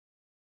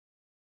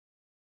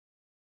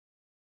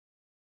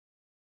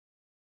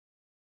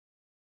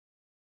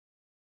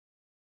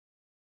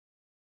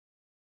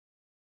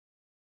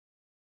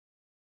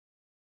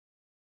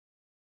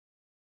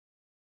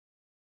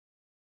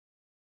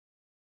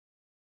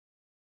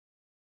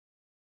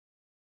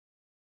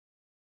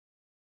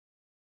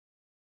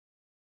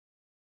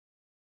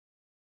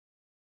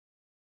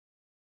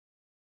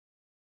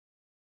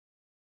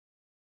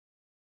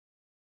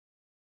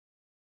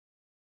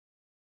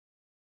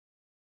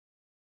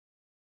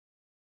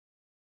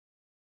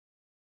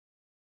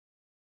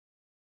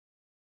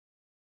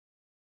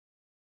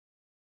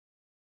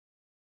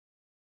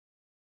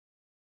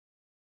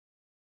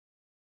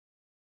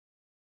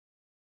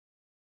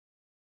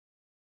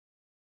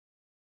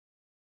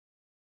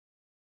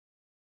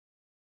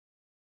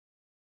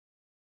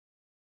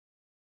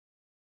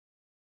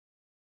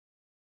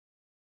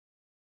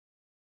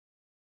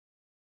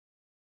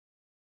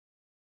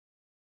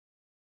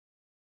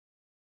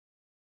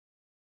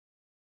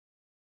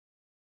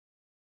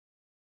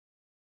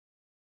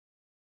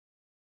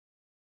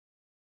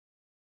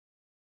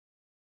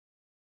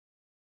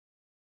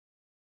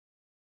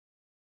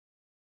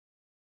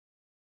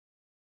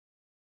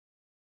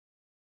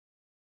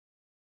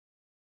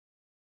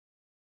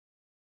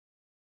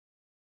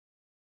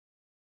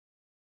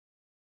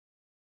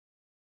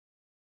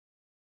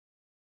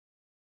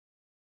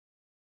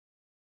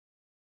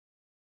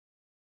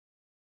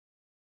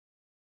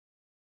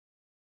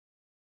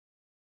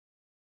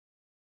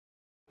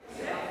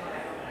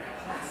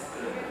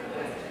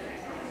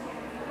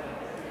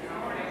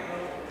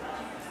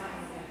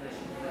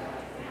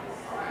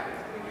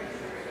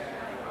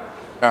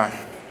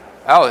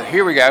Oh,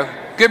 here we go.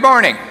 Good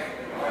morning.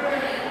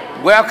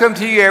 Welcome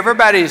to you.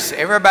 Everybody's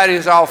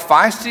all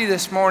feisty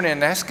this morning.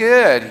 That's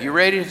good. You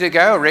ready to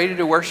go? Ready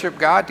to worship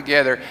God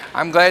together?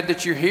 I'm glad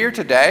that you're here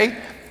today,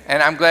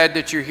 and I'm glad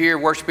that you're here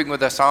worshiping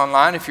with us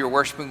online. If you're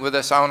worshiping with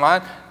us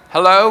online,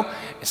 hello.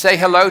 Say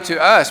hello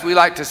to us. We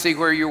like to see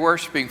where you're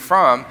worshiping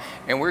from,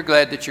 and we're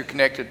glad that you're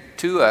connected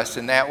to us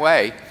in that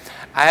way.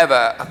 I have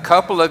a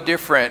couple of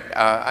different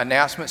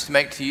announcements to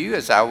make to you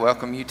as I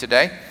welcome you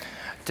today.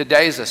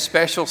 Today is a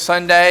special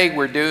Sunday.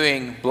 We're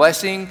doing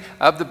blessing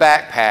of the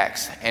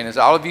backpacks. And as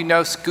all of you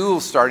know,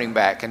 school's starting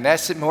back. And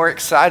that's more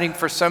exciting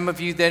for some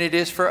of you than it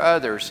is for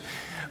others.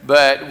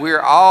 But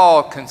we're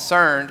all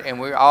concerned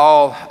and we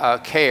all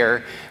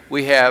care.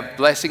 We have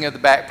blessing of the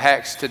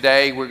backpacks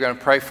today. We're going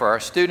to pray for our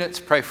students,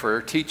 pray for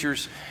our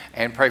teachers,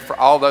 and pray for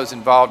all those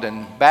involved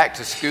in back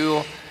to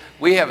school.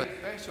 We have a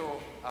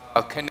special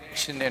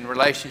connection and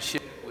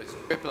relationship with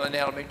Stripling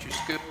Elementary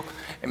School.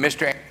 And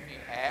Mr.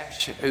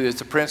 Ash, who is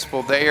the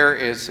principal there,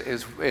 is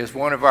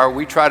one of our,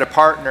 we try to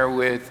partner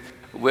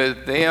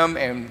with them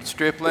and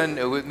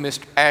Stripling, with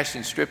Mr. Ash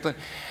and Stripling,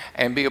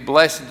 and be a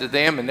blessing to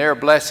them, and they're a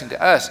blessing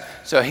to us.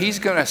 So he's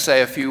going to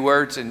say a few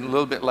words and a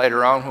little bit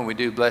later on when we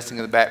do blessing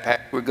of the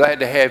backpack. We're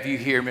glad to have you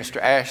here,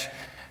 Mr. Ash,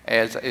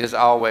 as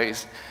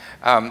always.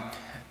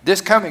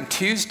 This coming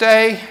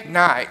Tuesday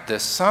night, the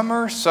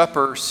Summer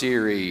Supper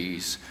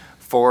Series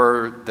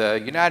for the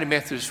United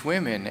Methodist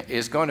Women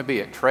is going to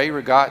be at Trey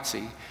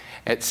Ragazzi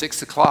at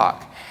 6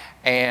 o'clock.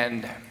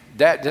 And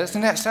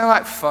doesn't that sound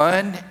like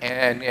fun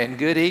and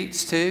good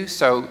eats too?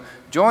 So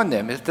join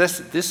them.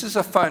 This is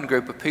a fun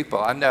group of people.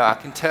 I know, I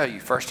can tell you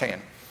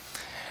firsthand.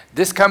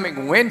 This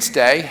coming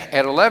Wednesday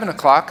at 11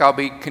 o'clock, I'll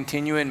be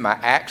continuing my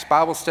Acts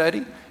Bible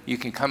study. You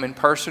can come in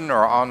person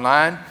or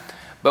online.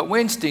 But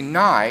Wednesday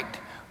night,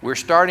 we're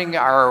starting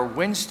our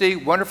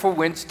wonderful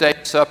Wednesday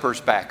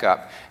suppers back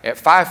up. At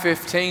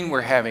 5:15,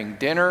 we're having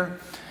dinner.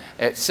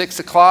 At 6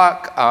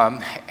 o'clock,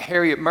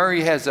 Harriet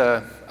Murray has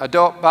an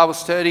adult Bible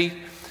study.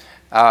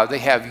 They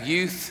have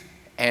youth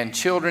and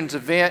children's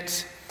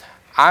events.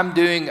 I'm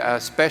doing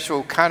a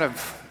special kind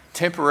of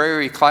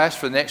temporary class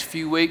for the next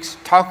few weeks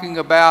talking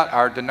about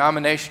our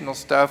denominational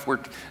stuff.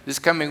 This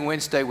coming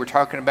Wednesday, we're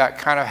talking about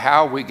kind of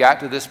how we got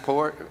to this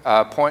point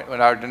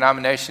with our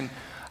denomination.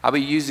 I'll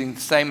be using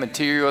the same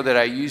material that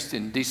I used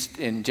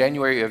in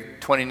January of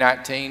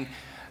 2019.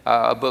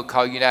 A book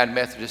called United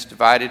Methodist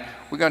Divided.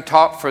 We're going to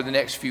talk for the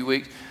next few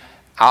weeks.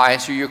 I'll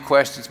answer your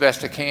questions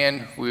best I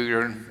can.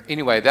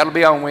 Anyway, that'll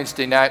be on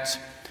Wednesday nights.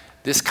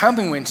 This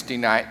coming Wednesday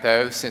night,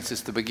 though, since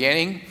it's the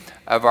beginning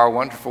of our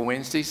wonderful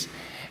Wednesdays,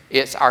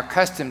 it's our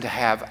custom to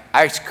have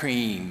ice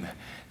cream.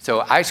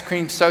 So ice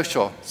cream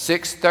social,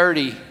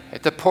 6:30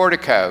 at the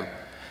portico.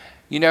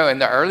 You know, in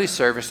the early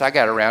service, I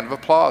got a round of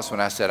applause when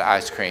I said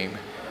ice cream.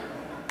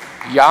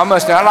 Y'all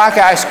must not like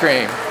ice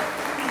cream.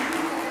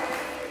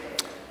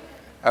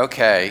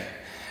 Okay.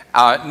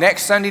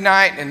 Next Sunday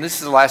night, and this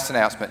is the last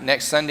announcement,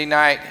 next Sunday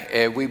night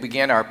we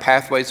begin our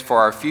Pathways for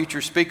Our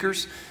Future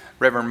speakers.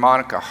 Reverend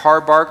Monica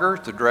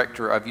Harbarger, the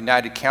Director of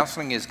United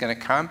Counseling, is going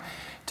to come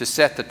to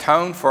set the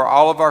tone for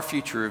all of our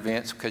future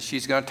events, because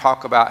she's going to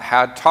talk about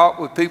how to talk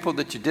with people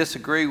that you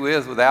disagree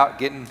with without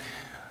getting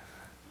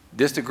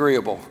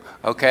disagreeable,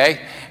 okay?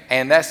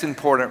 And that's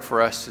important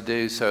for us to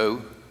do.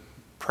 So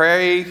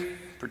pray,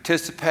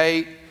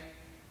 participate.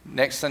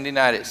 Next Sunday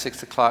night at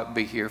 6 o'clock,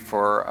 be here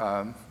for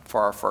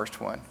our first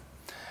one.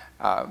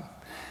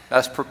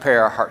 Let's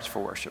prepare our hearts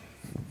for worship.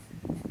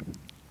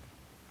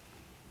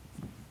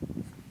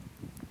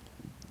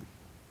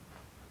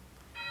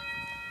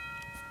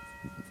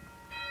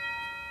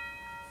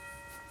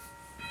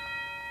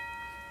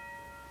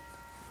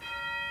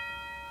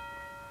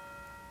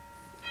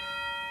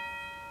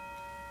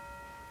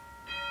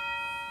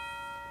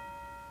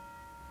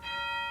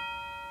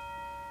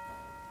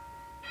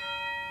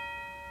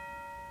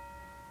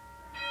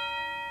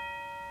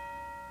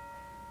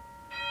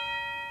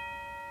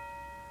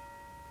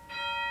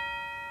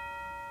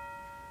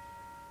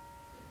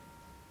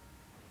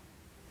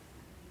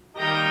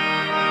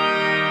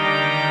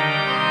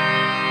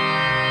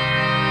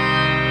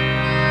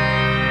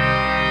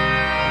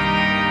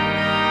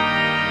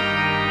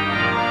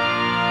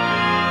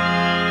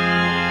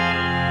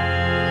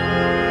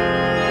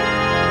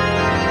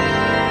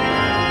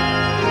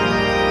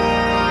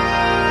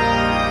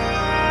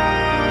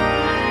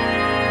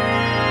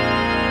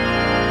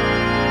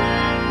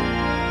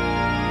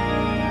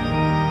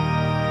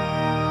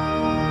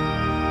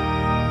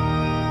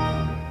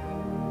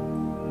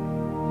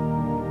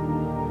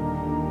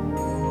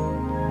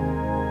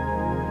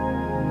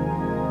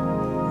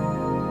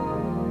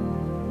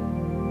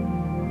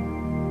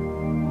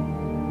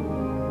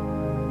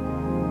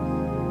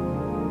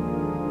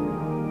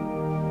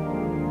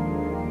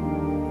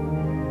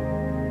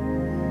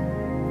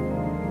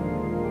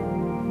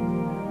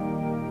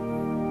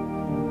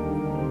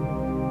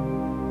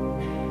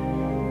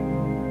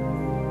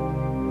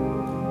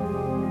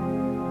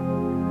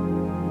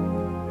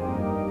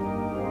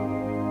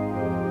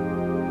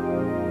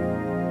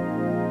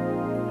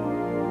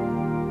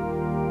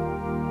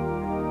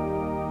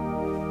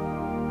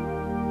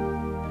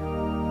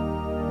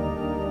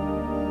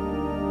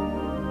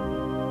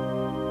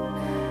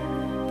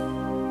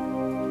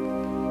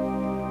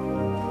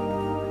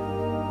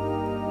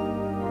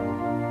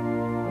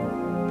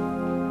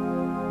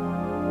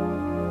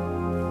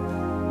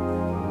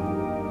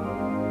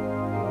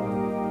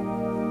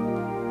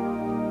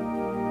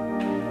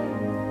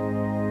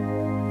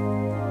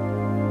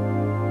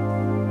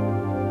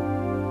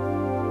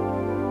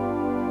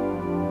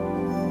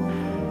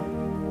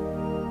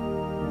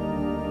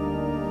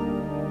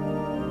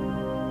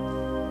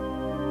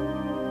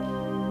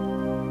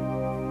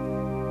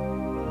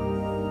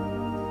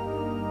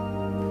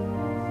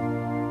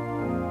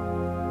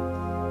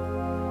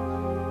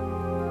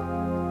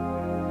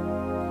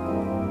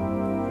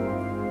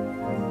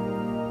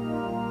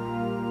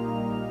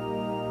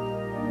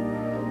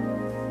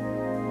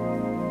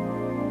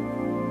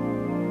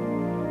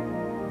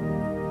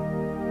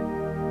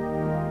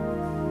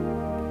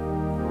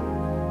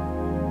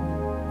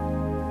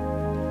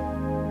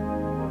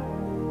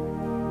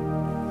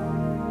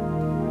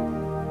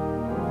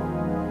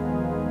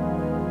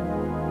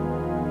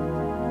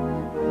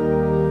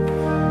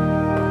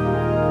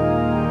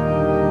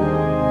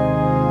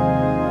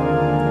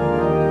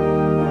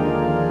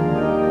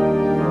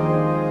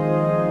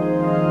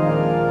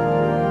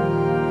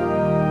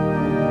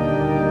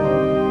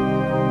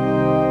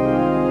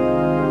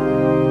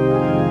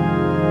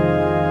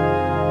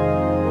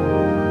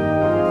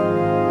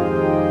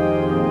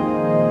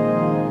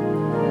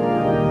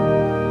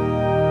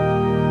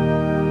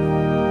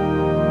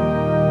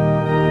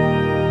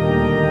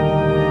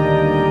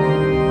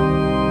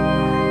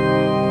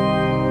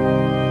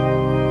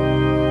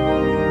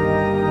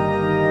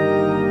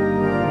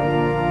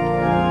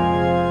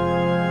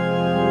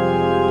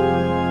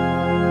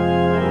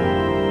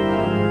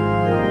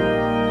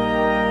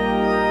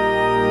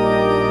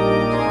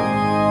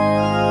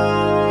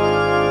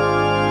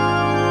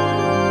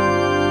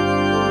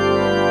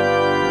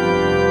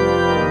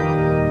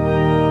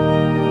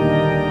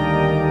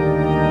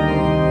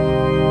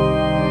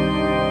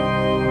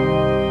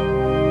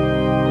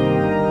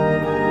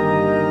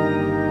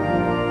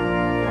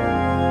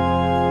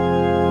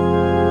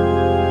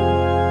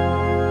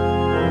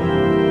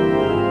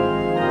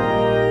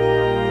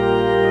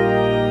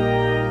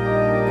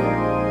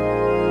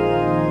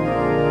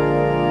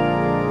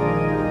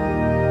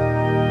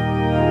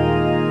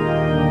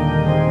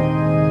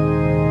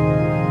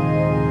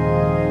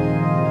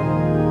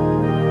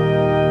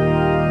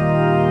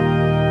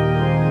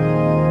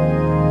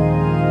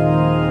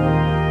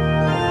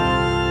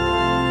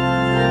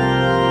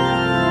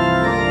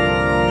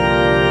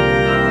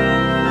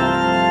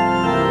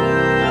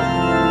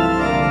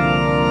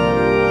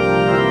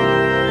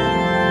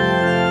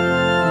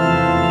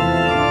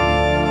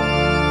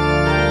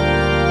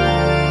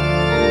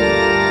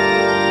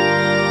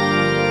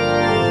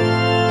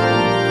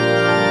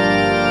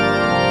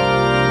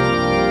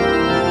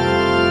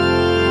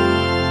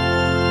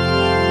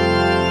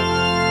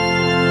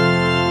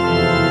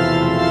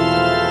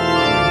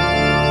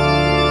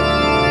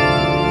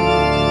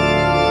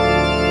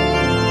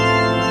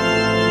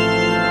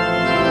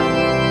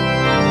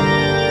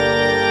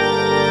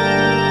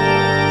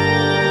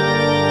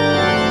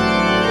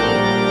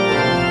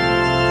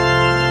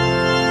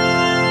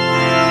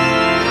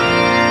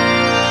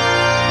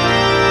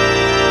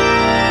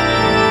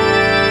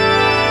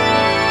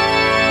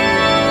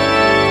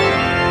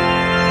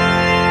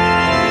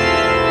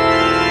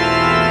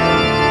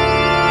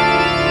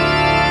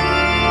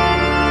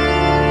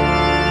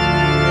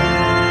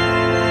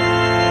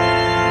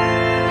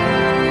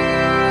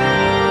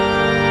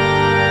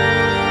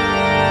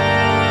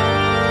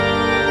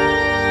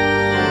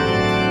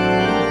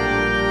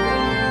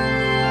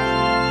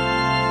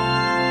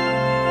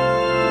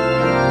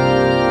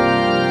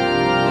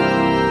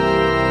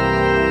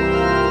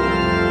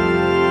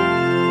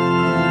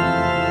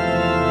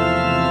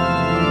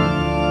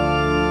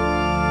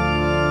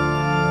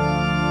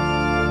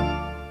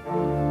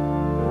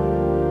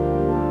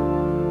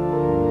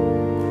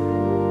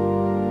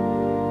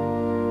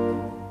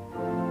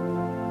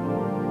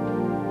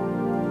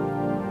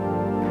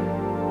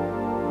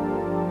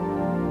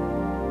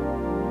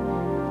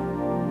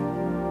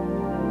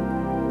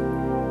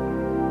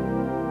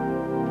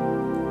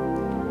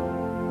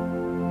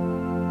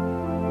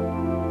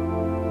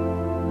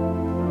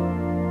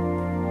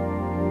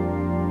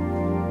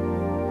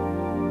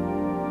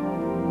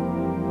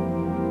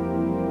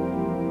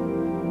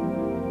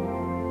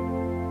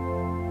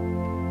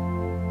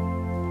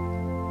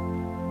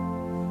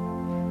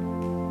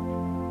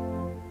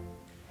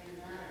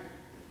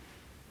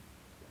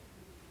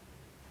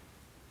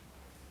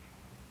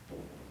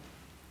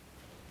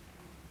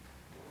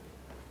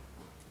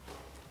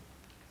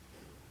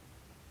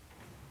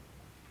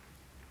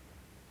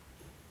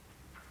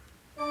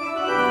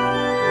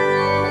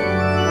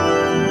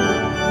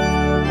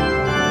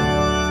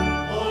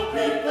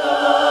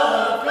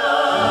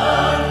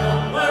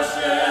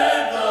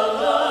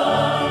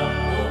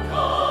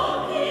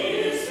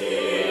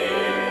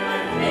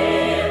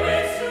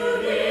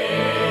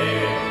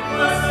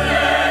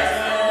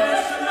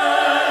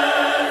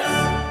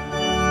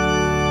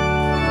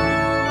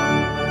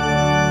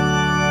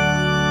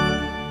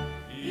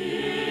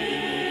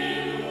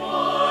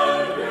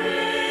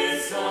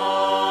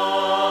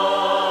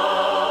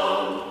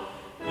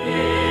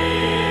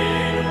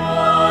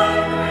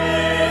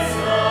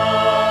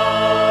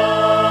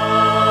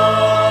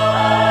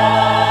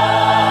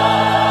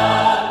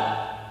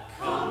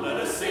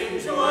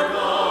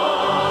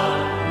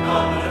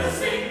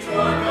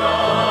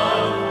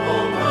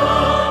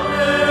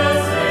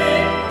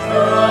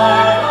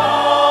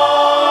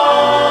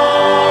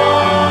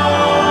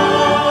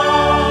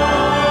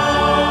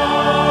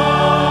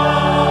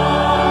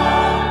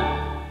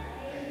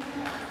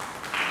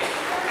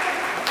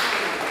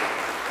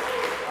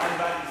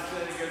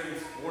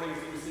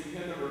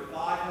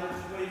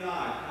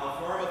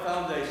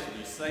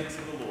 saints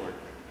of the Lord.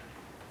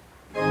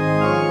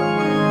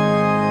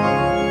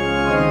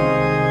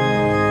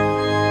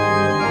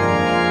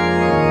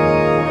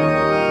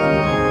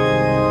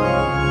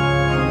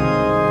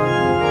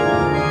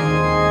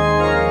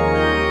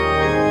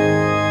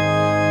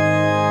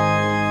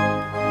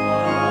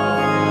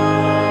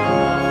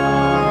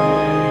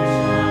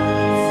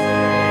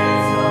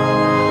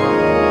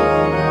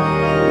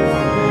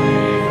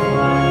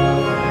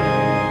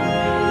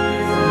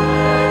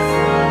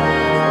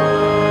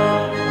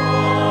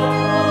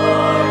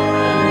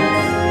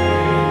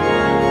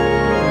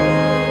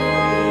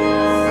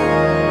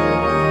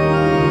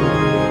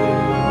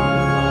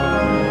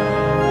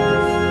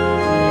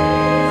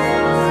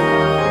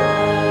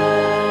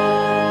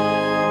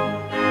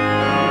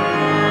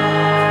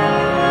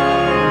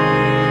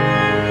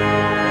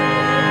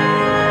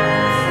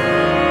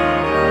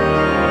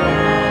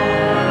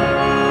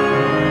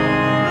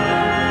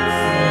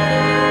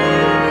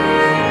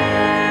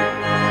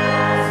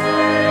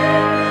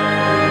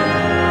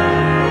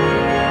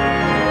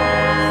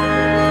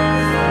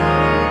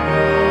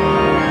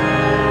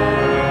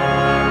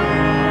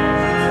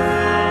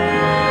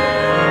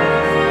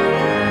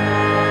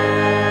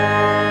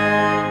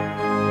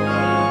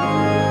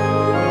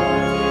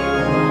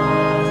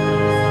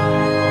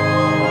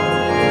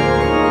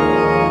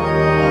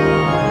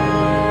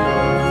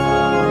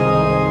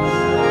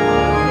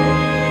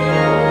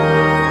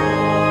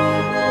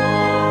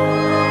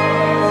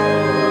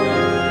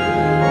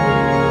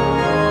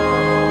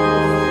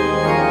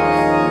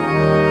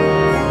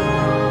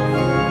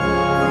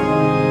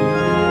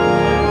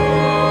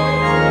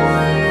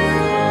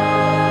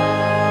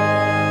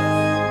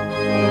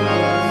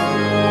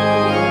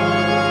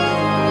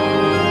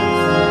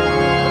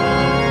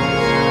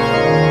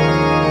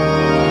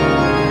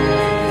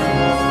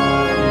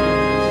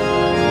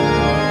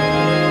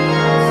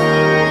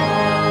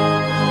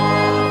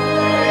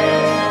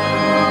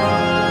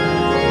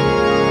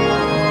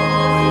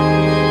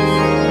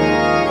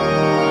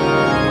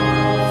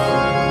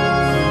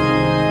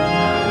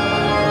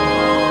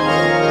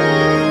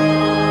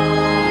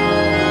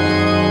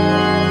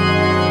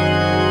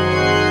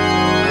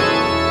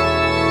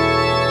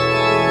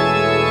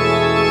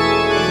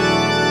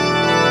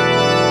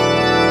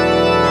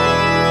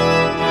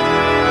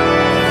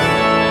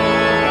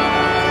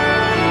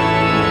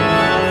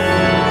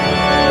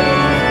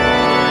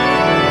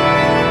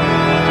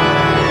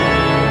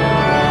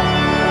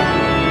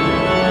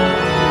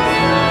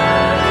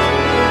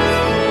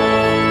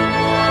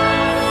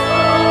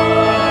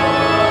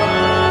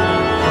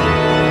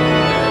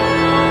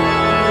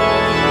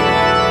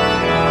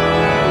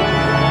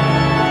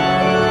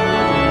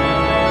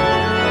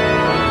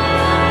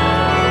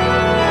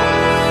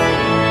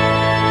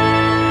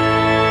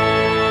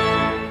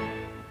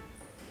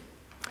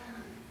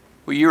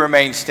 Will you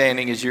remain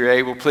standing as you're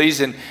able,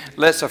 please, and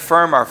let's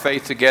affirm our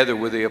faith together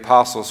with the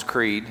Apostles'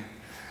 Creed.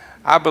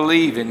 I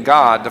believe in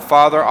God, the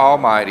Father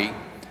Almighty,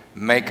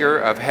 maker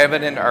of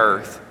heaven and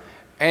earth,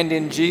 and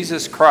in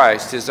Jesus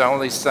Christ, his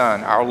only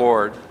Son, our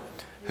Lord,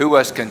 who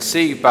was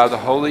conceived by the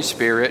Holy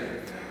Spirit,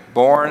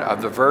 born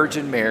of the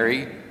Virgin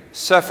Mary,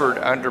 suffered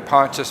under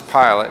Pontius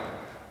Pilate,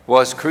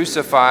 was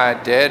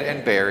crucified, dead,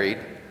 and buried.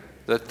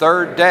 The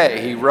third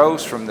day he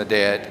rose from the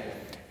dead.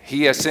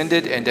 He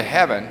ascended into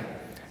heaven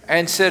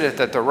and sitteth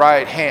at the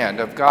right hand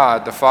of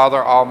God the Father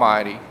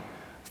Almighty.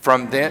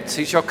 From thence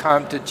he shall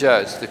come to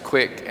judge the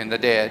quick and the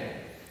dead.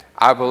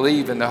 I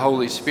believe in the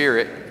Holy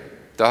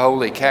Spirit, the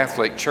Holy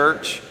Catholic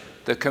Church,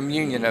 the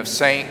communion of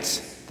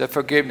saints, the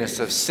forgiveness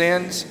of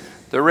sins,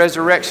 the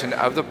resurrection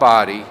of the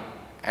body,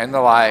 and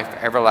the life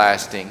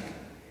everlasting.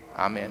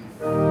 Amen.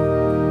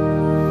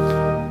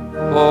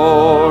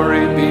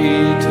 Glory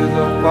be to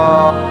the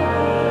Father,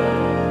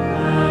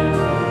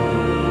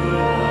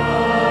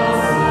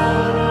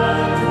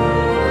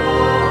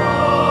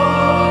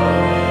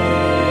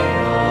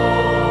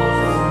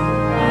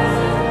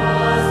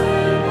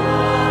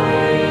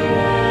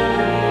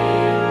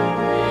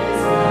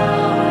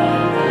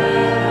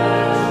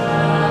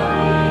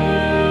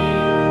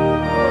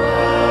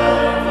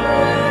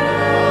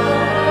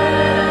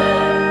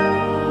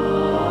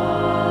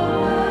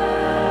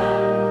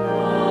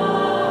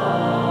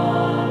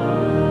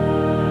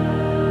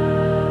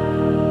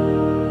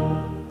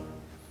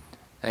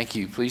 Thank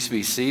you. Please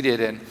be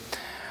seated. And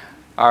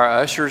our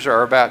ushers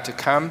are about to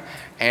come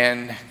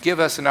and give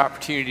us an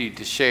opportunity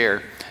to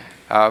share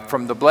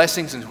from the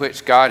blessings in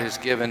which God has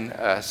given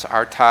us,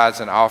 our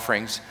tithes and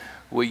offerings.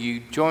 Will you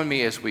join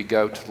me as we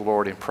go to the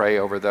Lord and pray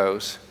over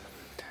those?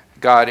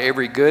 God,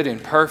 every good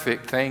and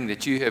perfect thing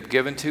that you have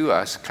given to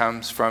us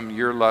comes from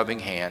your loving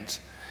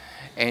hands.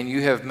 And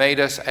you have made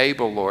us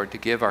able, Lord, to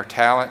give our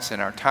talents and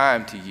our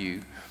time to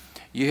you.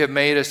 You have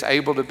made us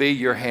able to be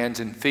your hands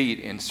and feet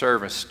in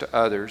service to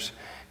others.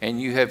 And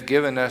you have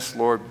given us,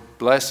 Lord,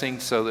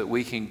 blessings so that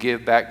we can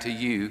give back to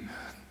you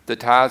the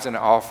tithes and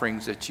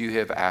offerings that you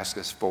have asked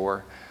us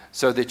for,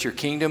 so that your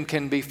kingdom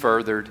can be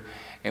furthered.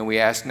 And we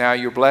ask now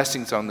your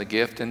blessings on the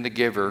gift and the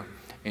giver.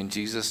 In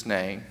Jesus'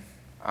 name,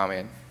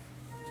 amen.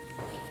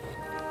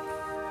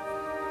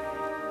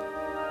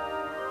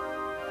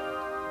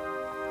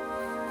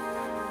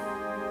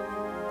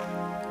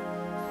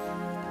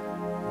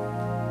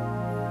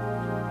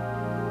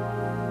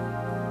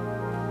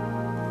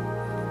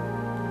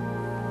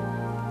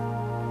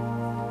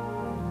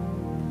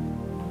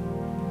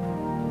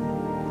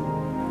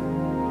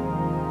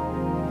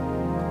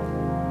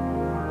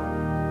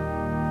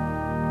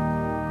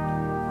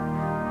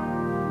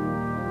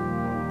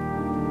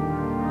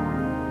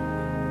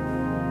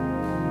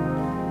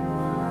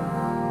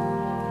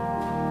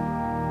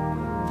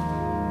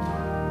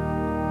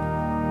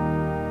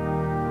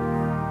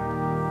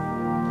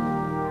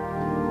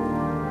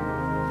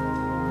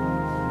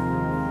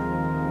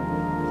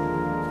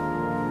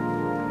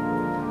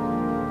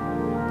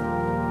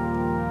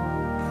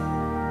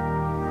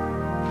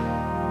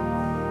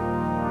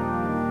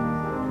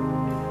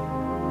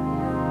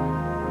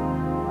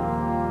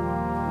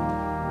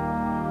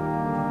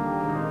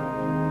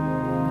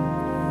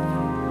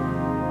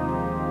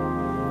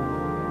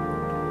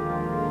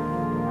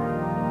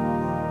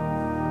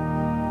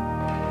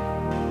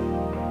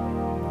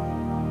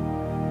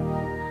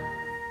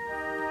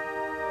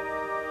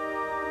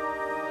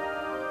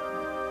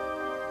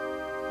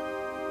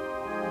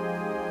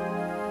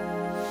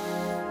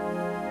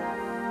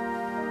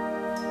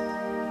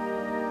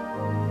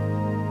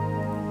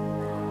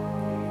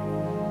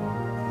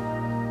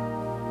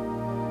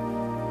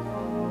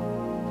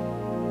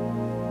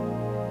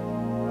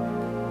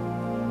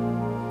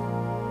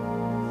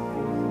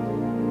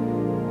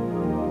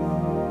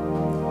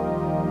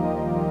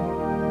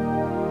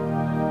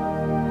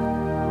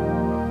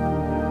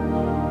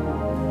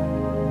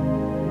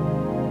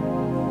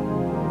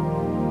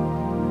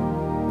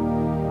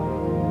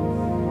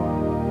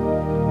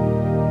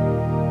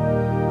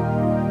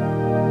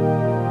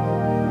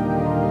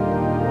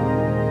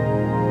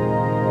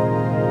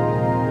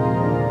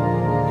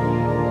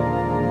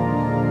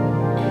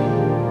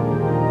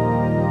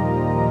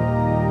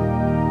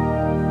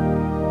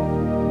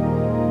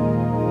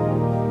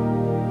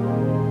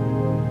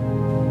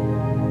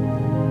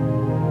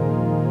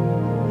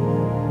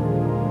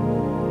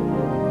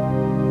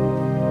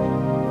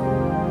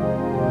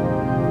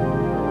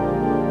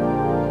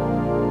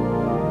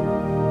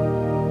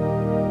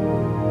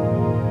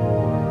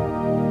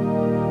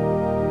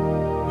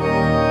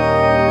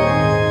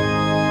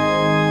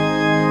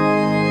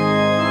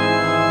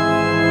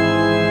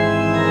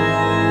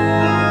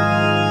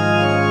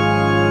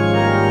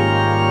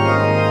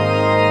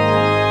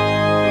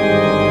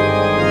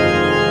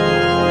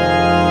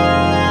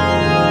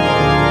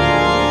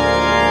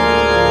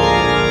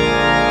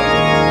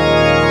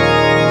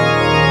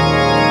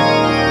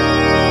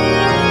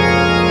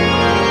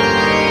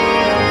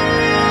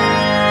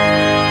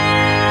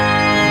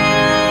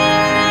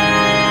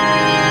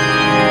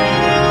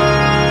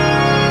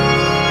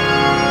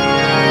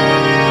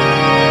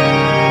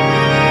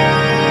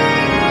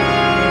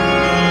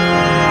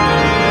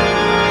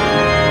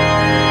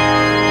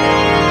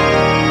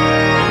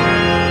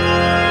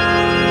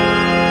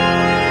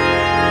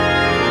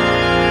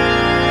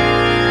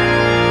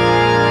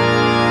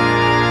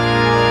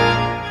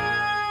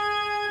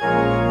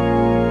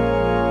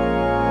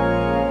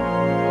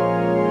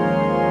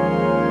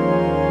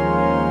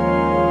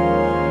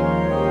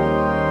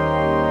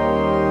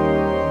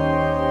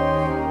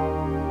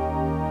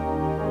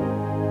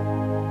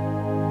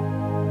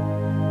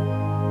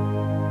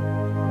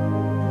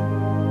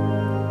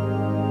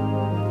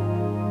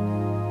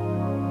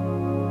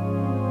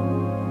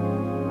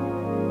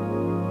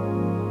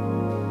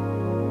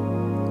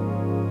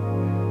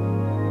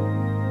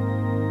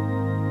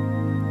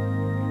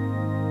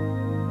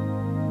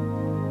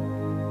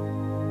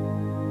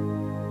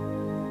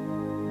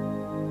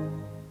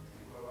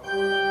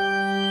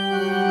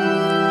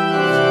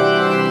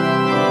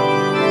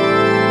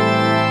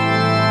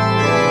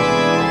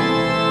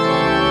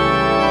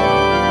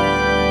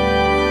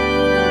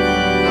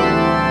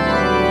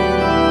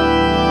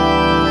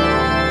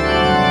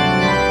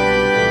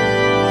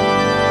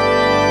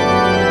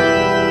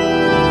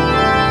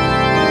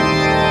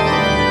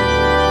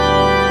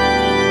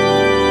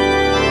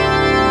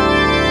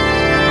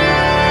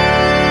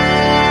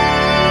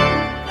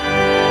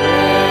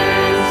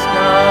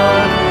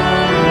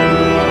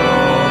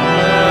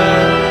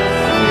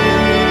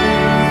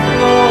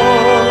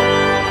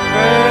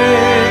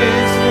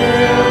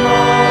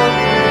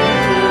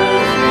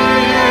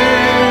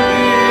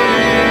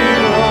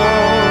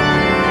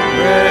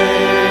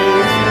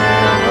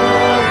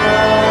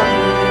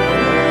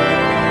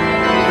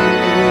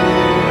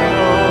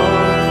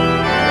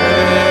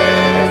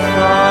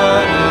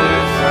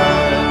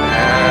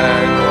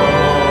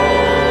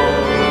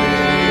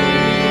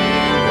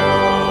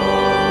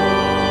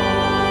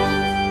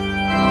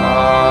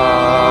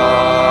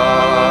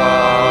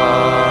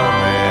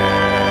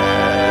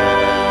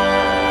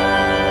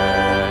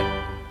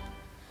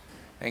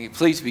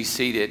 Please be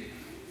seated.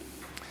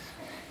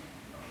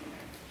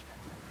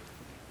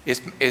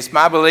 It's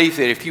my belief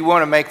that if you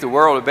want to make the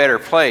world a better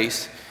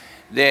place,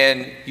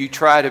 then you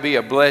try to be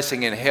a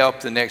blessing and help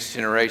the next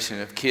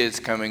generation of kids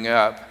coming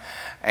up.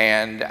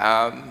 And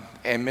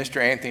Mr.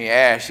 Anthony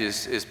Ash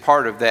is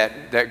part of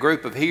that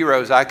group of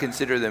heroes. I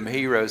consider them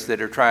heroes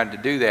that are trying to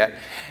do that.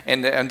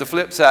 And the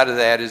flip side of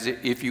that is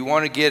if you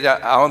want to get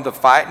on the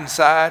fighting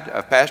side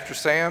of Pastor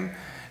Sam,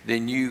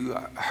 then you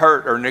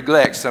hurt or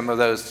neglect some of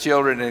those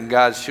children and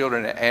God's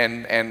children.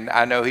 And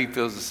I know he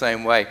feels the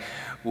same way.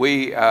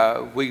 We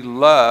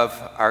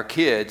love our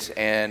kids,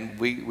 and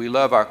we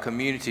love our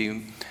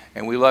community,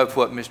 and we love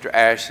what Mr.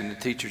 Ash and the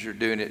teachers are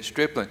doing at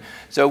Stripling.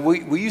 So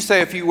will you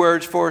say a few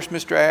words for us,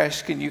 Mr.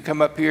 Ash? Can you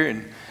come up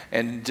here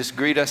and just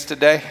greet us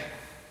today?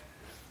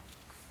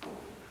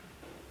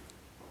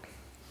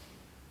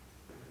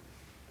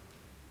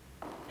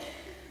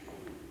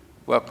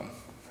 Welcome.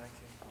 Thank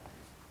you.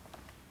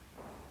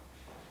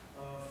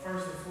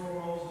 First and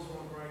foremost, just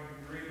want to bring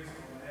greetings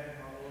on behalf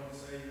of my Lord and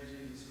Savior,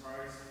 Jesus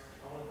Christ.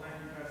 I want to thank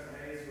you, Pastor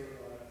Hayes, for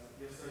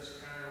your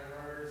such kind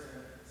words.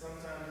 And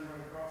sometimes we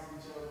run across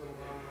each other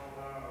on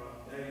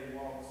our daily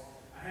walks.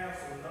 I have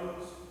some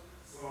notes,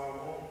 so I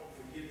won't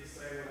forget to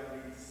say what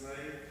I need to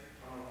say.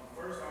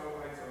 First, I would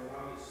like to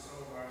acknowledge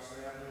some of our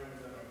staff members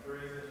that are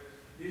present.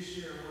 This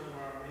year, one of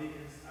our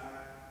meetings,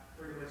 I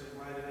pretty much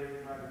invited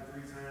everybody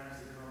 3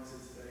 times to come to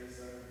today's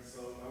service.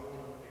 So I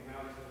want to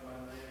acknowledge them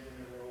by name and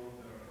their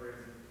roles that are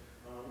present.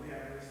 We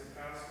have Mr.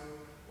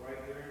 Pascal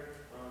right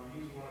there.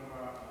 He's one of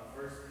our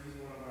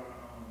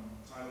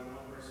Title I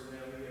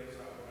personnel. He helps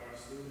out with our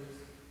students.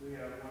 We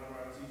have one of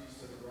our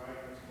teachers to the right,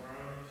 Ms.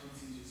 Brown. She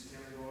teaches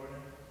kindergarten.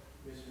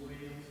 Ms.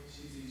 Williams,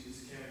 she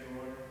teaches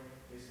kindergarten.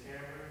 Ms.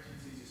 Cameron, she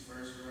teaches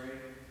first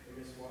grade. And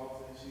Ms.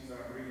 Walton, she's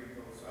our reading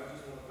coach. So I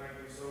just want to thank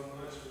them so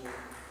much for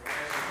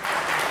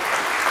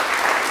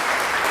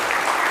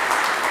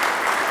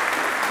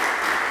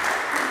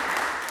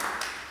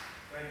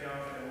thank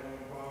y'all for that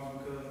warm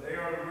applause, because they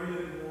are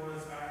really the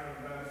ones I have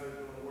the benefit of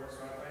doing the work.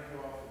 So I thank you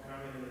all for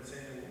coming and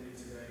attending with me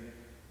today.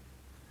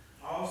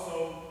 I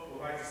also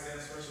would like to send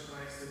special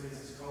thanks to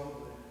Mrs.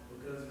 Copeland,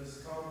 because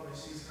Mrs. Copeland,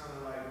 she's kind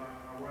of like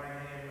my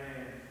right-hand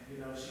man.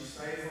 You know, she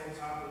stays on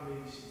top of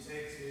me. She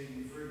texts me.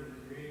 We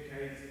frequently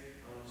communicate.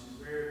 She's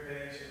very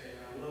passionate,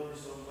 and I love her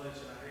so much.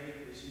 And I hate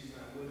that she's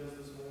not with us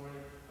this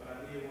morning, but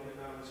I did want to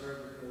acknowledge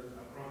her because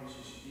I promise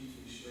you she keeps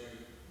me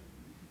straight.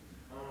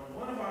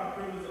 One of our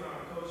pillars in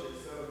our culture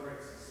is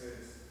celebrate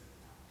success.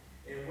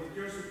 And with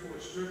your support,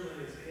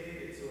 Stripling is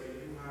headed to a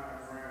new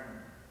higher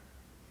ground.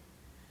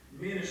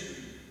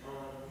 Ministry.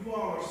 You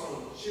all are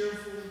so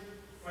cheerful,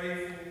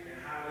 faithful,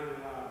 and highly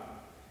reliable.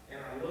 And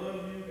I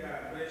love you.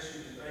 God bless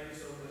you. And thank you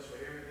so much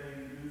for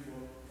everything you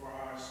do for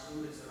our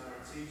students and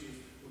our teachers.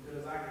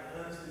 Because I can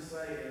honestly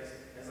say,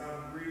 as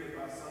I'm greeted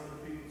by some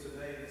of the people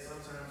today that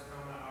sometimes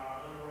come to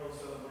our unrolled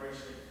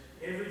celebration,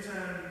 every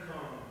time you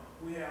come,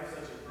 we have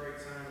such a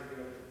great time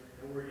together.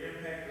 And we're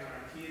impacting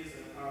our kids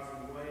in a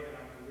positive way, and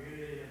our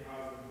community in a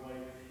positive way.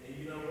 And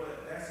you know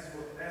what? That's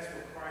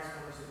what Christ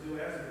wants us to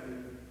do as a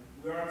believer.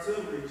 We are to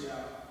reach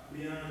out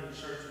beyond the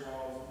church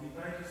walls. We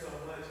thank you so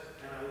much,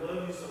 and I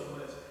love you so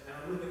much. And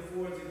I'm looking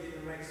forward to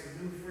getting to make some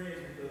new friends,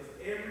 because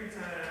every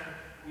time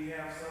we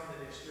have something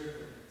that's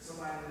Stripling,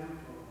 somebody new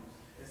comes.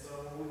 And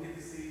so when we get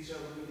to see each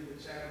other, we get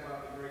to chat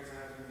about the great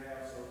times we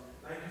have. So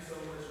thank you so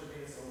much for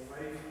being so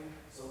faithful,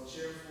 so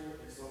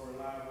cheerful, and so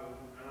reliable.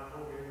 And I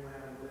hope everyone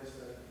has a blessed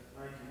day.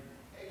 Thank you.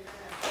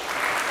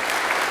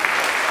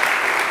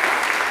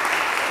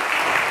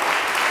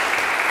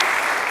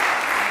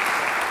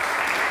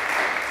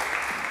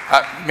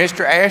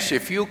 Mr. Ash,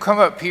 if you'll come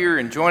up here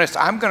and join us,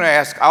 I'm going to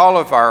ask all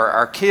of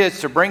our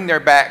kids to bring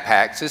their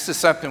backpacks. This is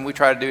something we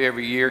try to do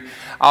every year.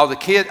 I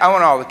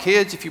want all the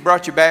kids, if you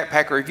brought your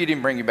backpack or if you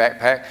didn't bring your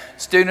backpack,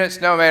 students,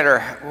 no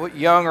matter what,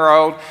 young or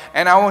old,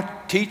 and I want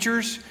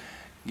teachers,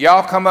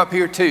 y'all come up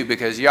here too,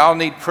 because y'all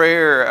need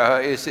prayer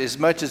as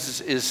much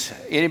as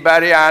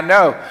anybody I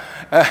know.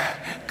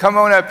 Come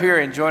on up here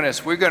and join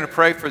us. We're going to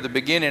pray for the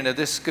beginning of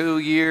this school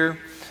year.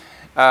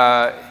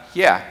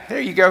 Yeah, there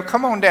you go.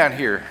 Come on down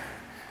here.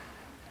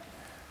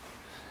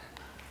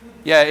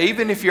 Yeah,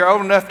 even if you're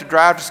old enough to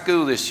drive to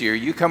school this year,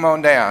 you come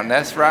on down.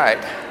 That's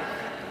right.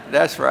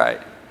 That's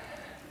right.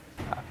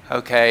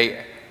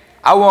 Okay.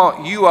 I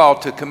want you all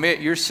to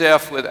commit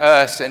yourself with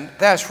us. And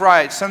that's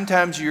right.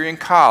 Sometimes you're in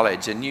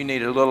college and you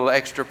need a little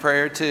extra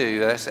prayer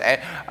too.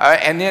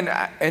 And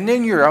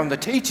then you're on the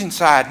teaching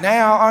side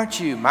now, aren't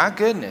you? My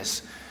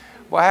goodness.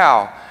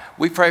 Wow.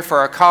 We pray for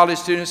our college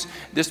students.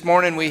 This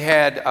morning we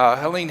had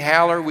Helene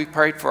Haller. We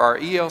prayed for our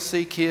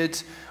ELC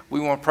kids. We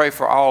want to pray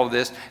for all of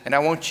this. And I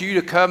want you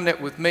to covenant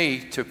with me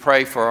to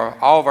pray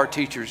for all of our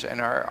teachers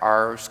and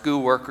our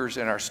school workers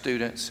and our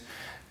students.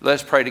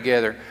 Let's pray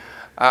together.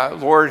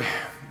 Lord,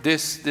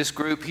 this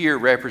group here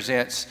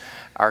represents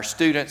our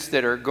students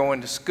that are going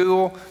to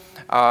school.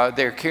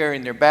 They're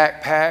carrying their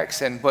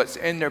backpacks, and what's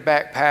in their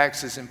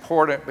backpacks is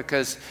important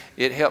because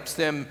it helps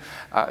them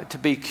to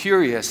be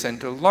curious and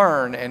to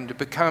learn and to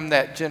become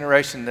that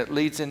generation that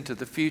leads into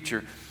the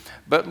future.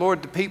 But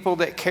Lord, the people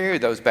that carry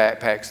those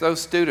backpacks,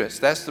 those students,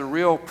 that's the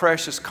real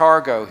precious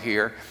cargo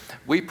here.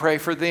 We pray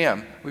for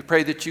them. We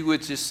pray that you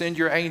would just send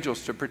your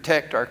angels to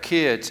protect our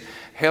kids,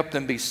 help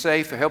them be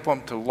safe, help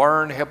them to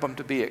learn, help them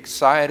to be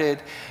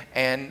excited.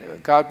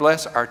 And God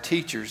bless our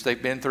teachers.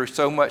 They've been through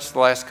so much the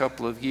last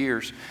couple of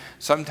years.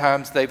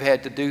 Sometimes they've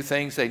had to do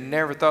things they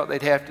never thought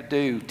they'd have to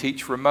do,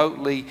 teach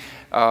remotely,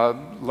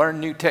 learn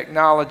new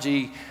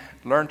technology,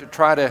 learn to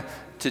try to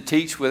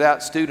teach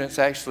without students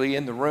actually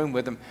in the room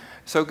with them.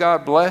 So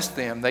God bless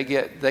them. They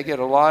get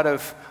a lot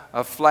of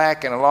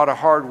flack and a lot of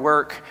hard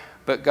work,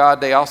 but God,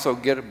 they also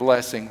get a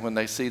blessing when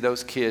they see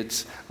those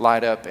kids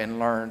light up and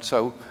learn.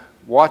 So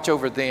watch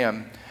over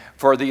them.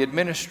 For the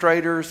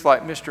administrators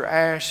like Mr.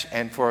 Ash,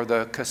 and for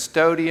the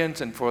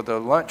custodians, and for the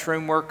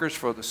lunchroom workers,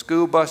 for the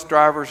school bus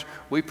drivers,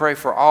 we pray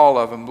for all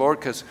of them, Lord,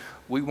 because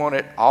we want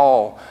it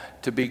all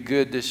to be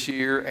good this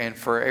year and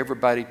for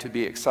everybody to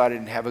be excited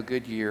and have a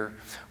good year.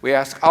 We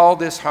ask all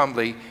this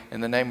humbly in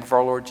the name of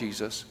our Lord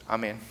Jesus.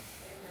 Amen.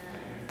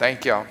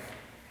 Thank y'all.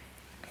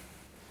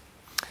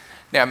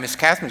 Now, Miss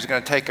Catherine's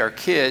going to take our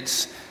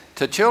kids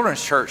to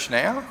children's church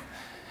now.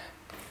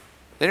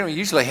 They don't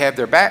usually have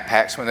their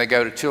backpacks when they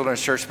go to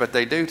children's church, but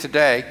they do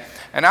today.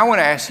 And I want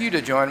to ask you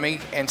to join me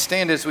and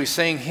stand as we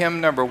sing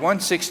hymn number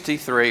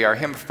 163, our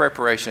hymn of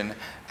preparation,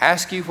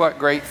 Ask You What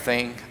Great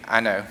Thing I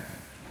Know.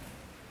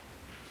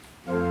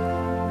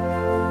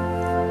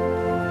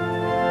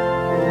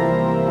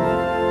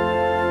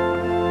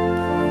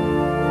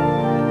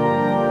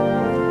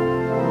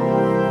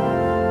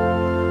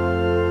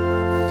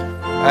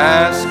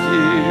 Ask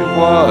you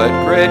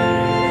what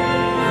great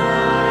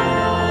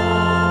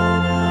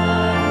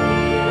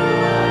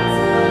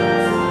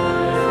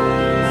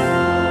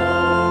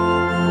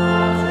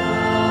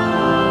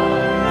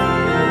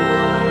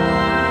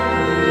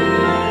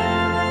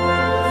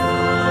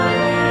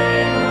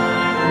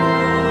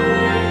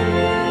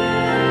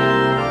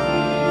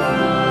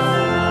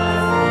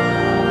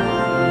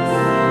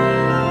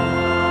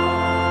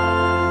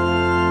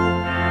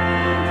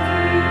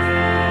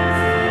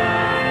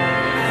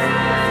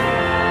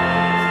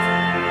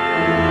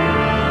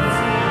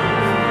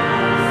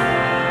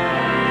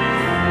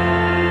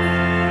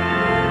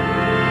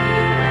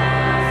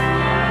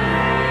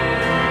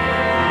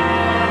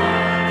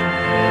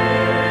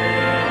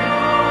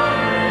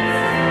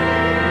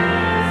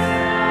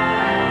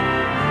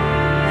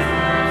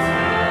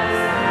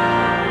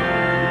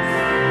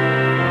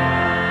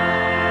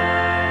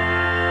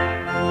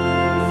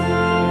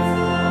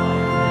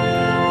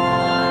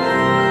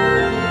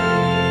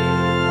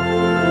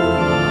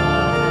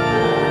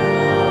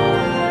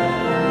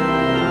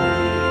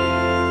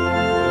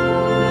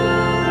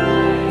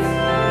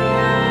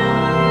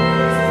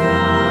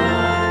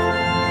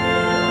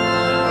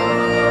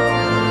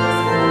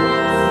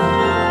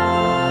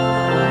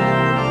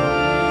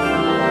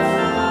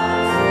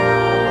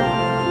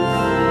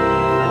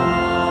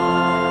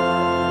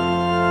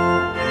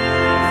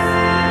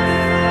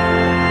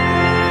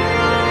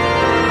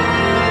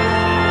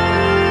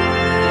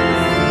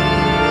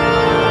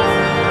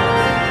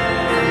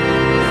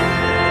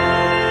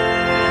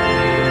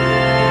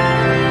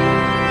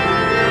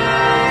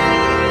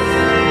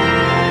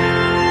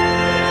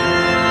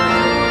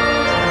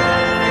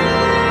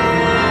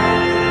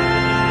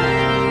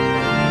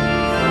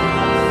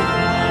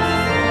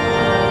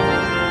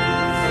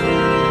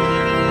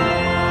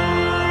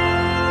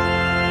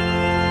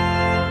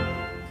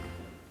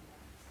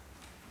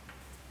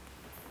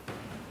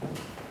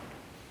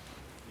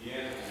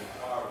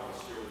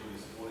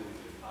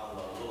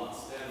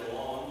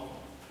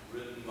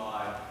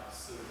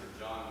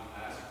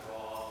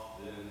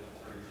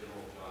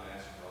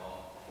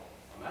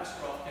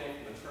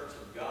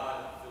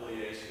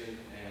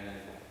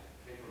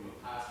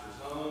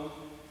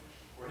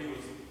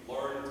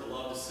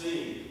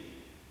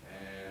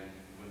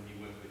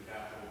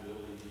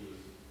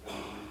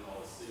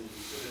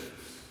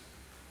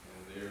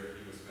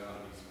found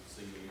to be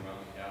singing around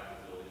the Capitol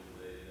building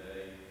from day to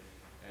day.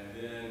 And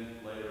then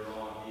later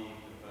on,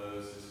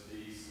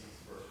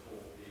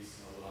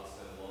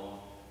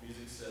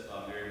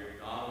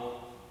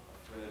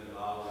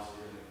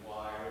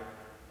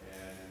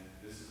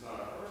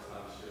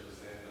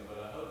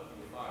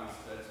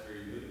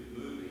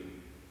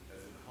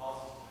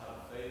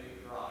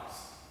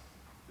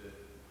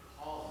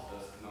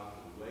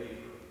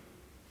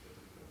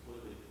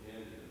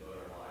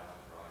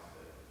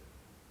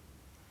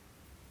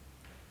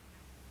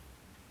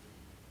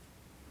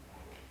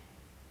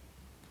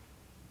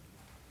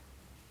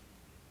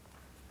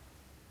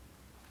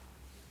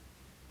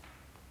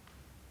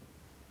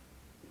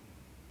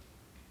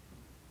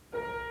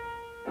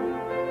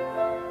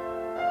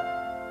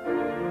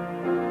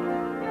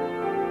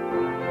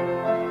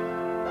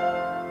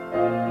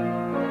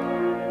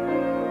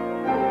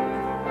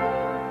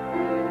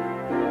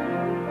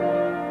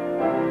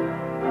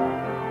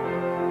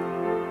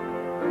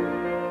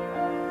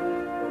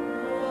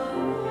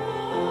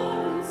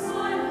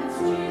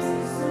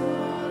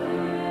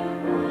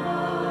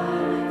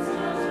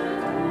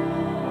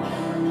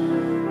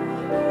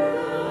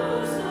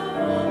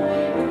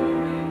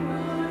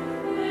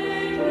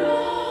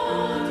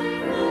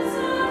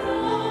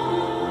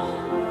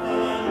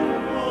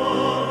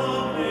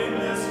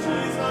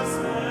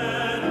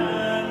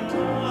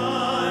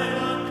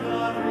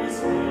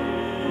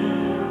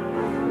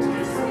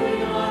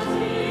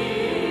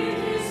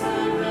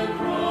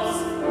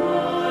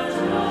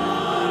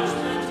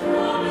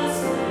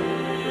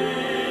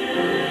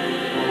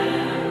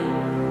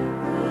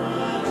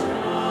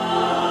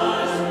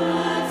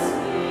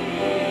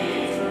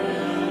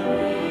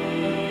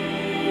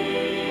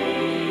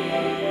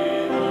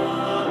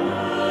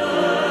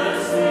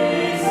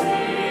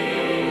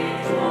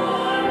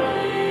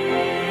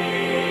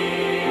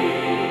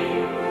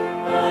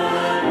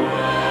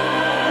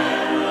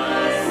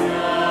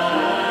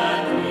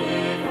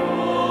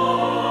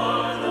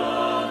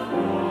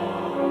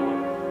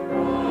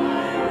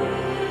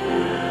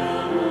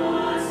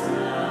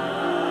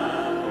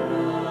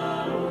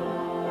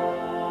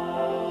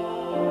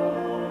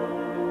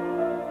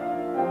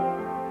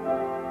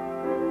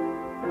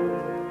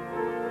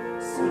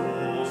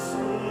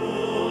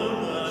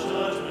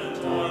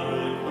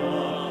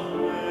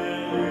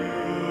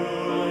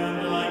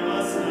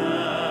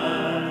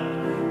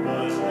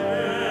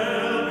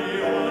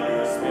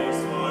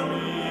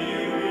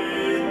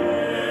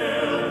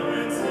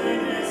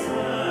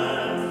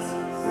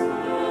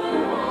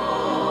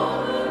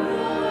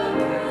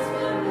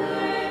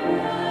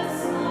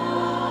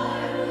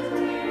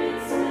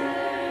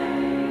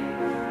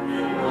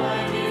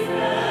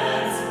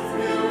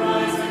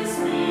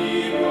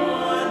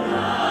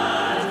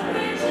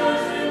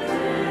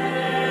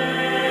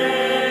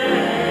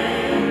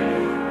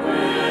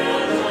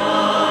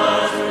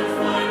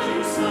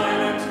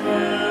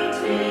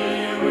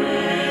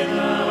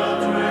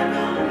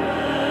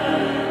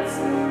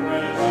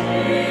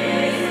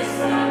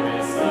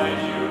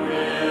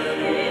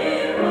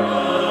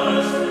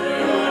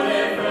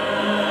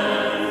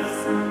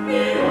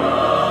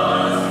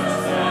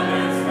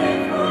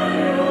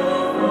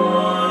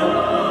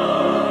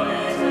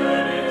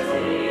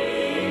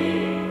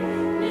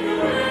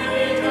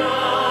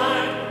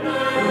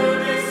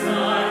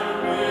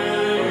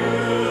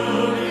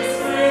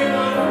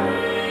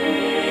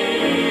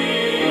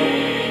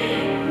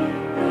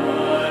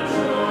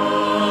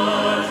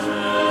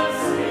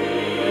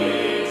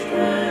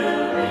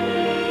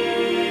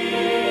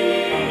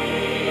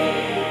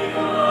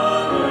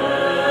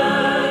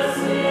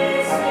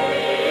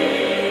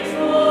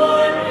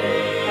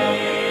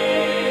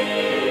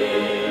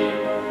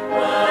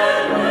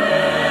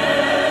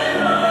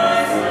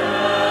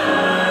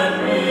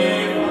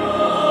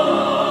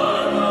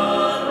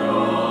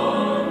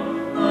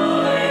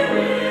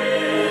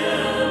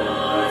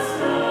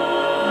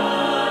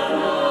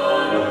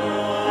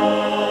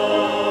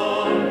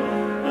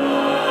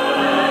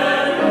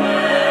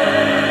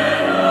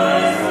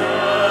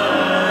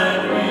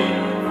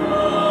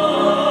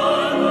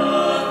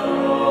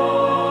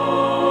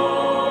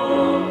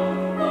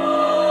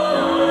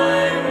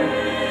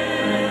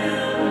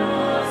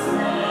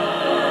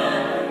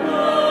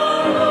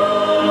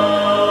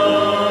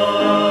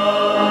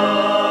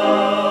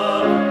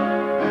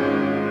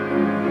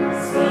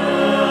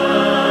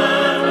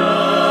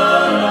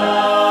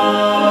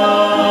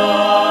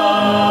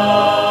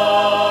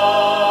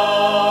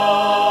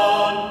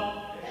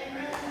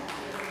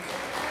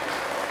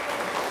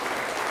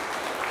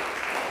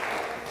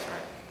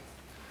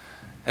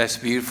 That's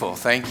beautiful.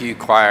 Thank you,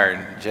 choir,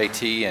 and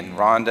JT, and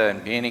Rhonda,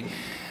 and Benny.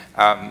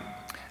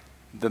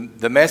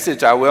 The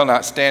message, I will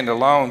not stand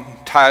alone,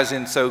 ties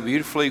in so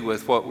beautifully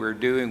with what we're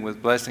doing with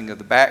Blessing of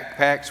the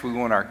Backpacks. We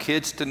want our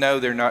kids to know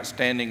they're not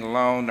standing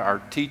alone. Our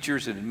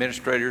teachers and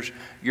administrators,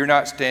 you're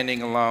not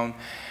standing alone.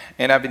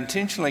 And I've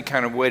intentionally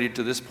kind of waited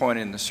to this point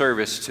in the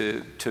service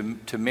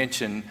to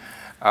mention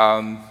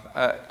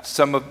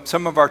some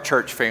of our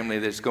church family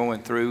that's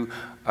going through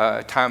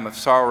a time of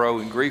sorrow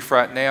and grief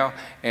right now,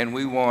 and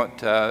we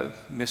want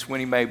Miss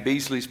Winnie Mae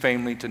Beasley's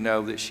family to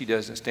know that she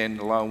doesn't stand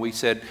alone. We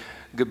said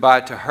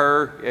goodbye to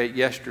her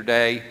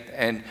yesterday,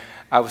 and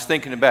I was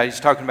thinking about, he's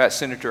talking about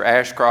Senator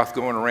Ashcroft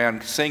going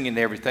around singing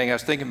everything. I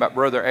was thinking about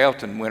Brother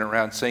Elton went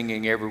around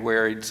singing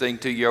everywhere. He'd sing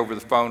to you over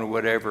the phone or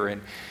whatever,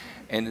 and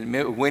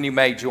Winnie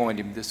Mae joined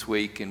him this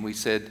week, and we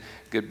said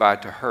goodbye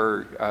to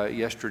her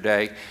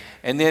yesterday.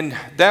 And then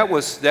that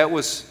was not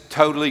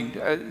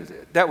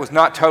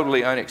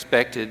totally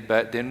unexpected,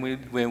 but then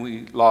when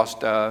we lost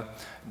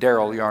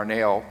Daryl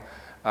Yarnell,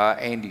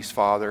 Andy's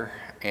father,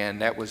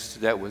 and that was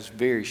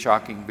very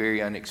shocking,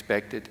 very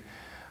unexpected.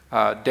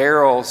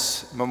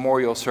 Daryl's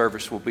memorial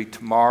service will be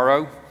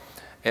tomorrow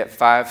at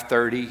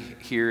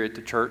 5:30 here at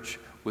the church,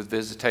 with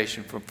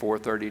visitation from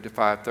 4:30 to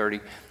 5:30.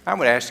 I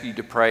would ask you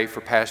to pray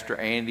for Pastor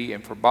Andy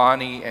and for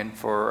Bonnie and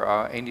for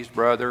Andy's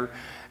brother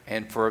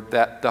and for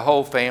the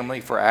whole family,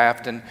 for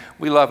Afton.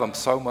 We love them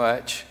so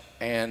much,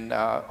 and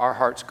our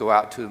hearts go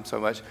out to them so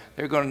much.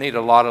 They're going to need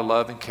a lot of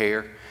love and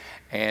care.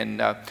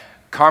 And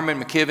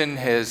Carmen McKibben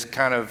has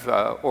kind of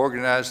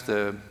organized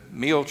the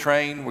meal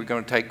train. We're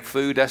going to take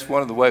food. That's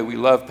one of the ways we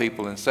love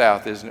people in the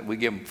South, isn't it? We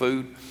give them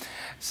food.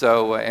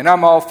 So, and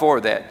I'm all for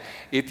that.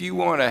 If you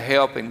want to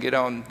help and get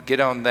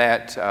on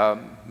that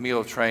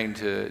meal train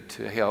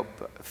to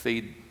help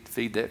feed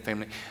that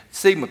family,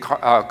 see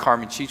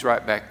Carmen, she's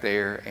right back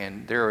there,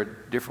 and there are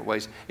different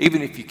ways.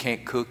 Even if you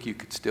can't cook, you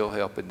could still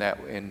help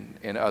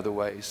in other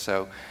ways.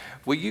 So,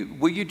 will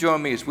you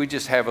join me as we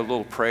just have a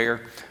little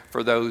prayer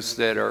for those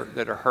that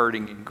are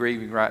hurting and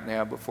grieving right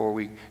now before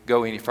we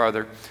go any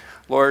further?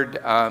 Lord,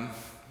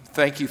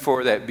 thank you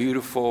for that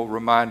beautiful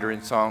reminder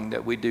and song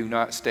that we do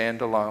not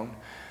stand alone.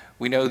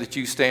 We know that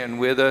you stand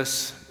with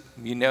us.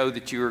 You know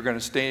that you are going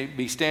to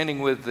be standing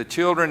with the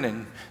children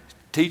and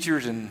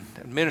teachers and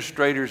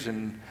administrators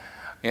and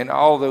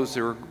all those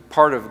that are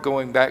part of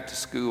going back to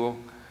school.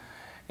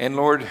 And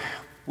Lord,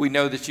 we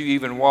know that you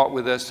even walk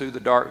with us through the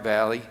dark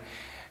valley.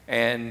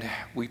 And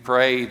we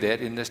pray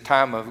that in this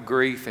time of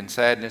grief and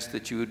sadness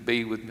that you would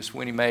be with Miss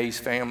Winnie Mae's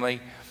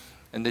family,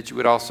 and that you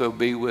would also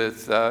be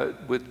with the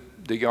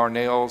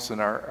Yarnells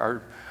and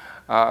our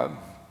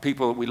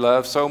people that we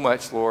love so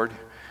much, Lord.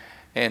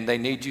 And they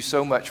need you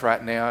so much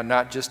right now,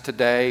 not just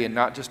today and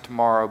not just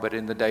tomorrow, but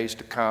in the days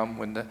to come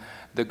when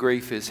the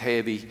grief is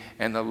heavy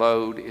and the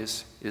load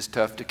is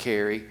tough to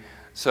carry.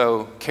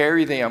 So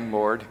carry them,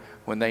 Lord,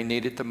 when they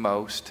need it the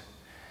most.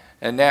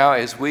 And now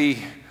as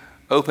we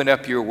open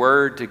up your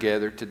word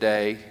together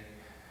today,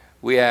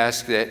 we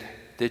ask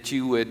that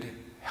you would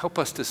help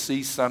us to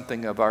see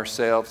something of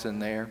ourselves in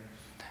there.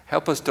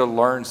 Help us to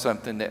learn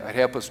something that would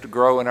help us to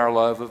grow in our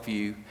love of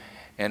you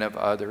and of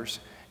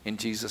others. In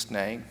Jesus'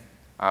 name.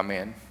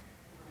 Amen.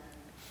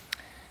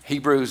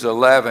 Hebrews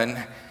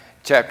 11,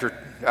 chapter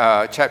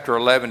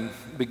 11,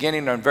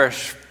 beginning on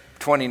verse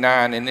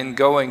 29, and then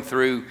going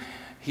through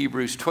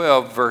Hebrews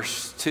 12,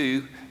 verse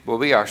 2, will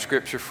be our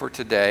scripture for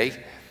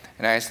today.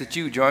 And I ask that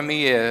you join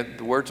me.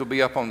 The words will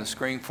be up on the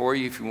screen for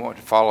you if you want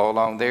to follow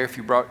along there. If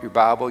you brought your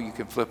Bible, you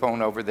can flip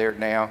on over there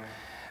now,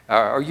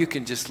 or you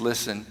can just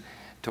listen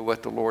to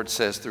what the Lord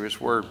says through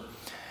his word.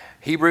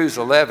 Hebrews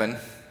 11,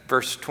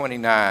 verse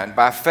 29,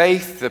 by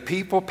faith the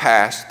people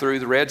passed through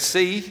the Red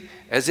Sea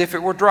as if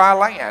it were dry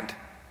land.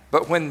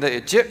 But when the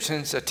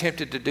Egyptians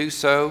attempted to do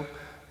so,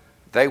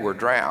 they were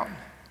drowned.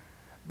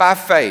 By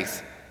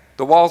faith,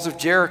 the walls of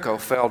Jericho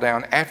fell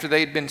down after they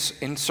had been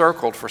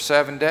encircled for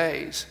 7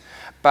 days.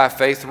 By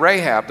faith,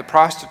 Rahab the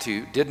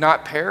prostitute did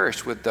not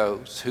perish with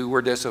those who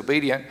were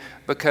disobedient,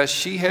 because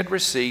she had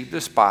received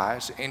the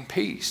spies in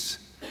peace.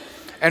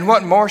 And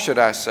what more should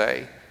I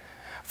say?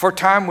 For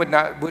time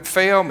would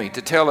fail me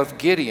to tell of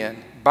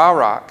Gideon,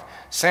 Barak,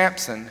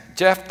 Samson,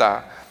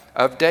 Jephthah,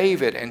 of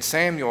David and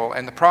Samuel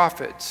and the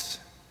prophets,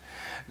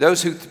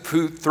 those who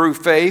through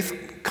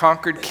faith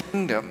conquered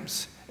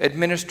kingdoms,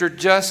 administered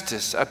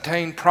justice,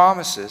 obtained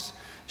promises,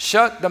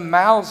 shut the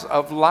mouths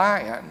of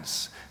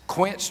lions,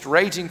 quenched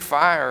raging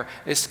fire,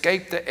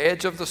 escaped the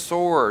edge of the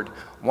sword,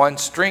 won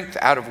strength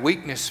out of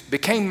weakness,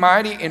 became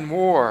mighty in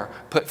war,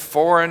 put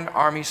foreign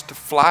armies to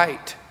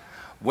flight.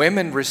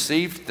 Women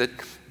received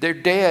their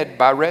dead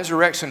by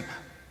resurrection.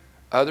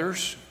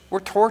 Others were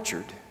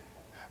tortured,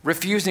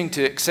 refusing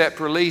to accept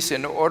release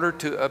in order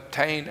to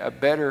obtain a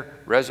better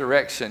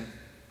resurrection.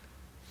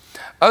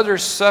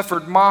 Others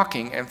suffered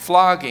mocking and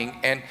flogging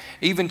and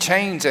even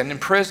chains and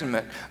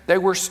imprisonment. They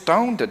were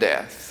stoned to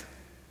death.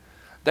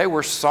 They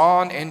were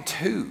sawn in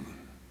two.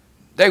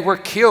 They were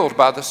killed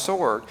by the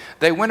sword.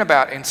 They went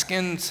about in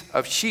skins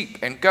of sheep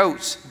and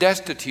goats,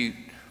 destitute,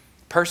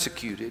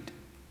 persecuted,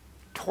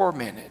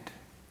 tormented,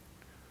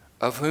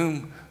 of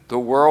whom the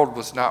world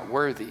was not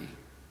worthy.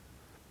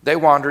 They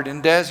wandered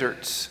in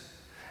deserts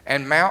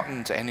and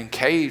mountains and in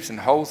caves and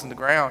holes in the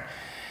ground.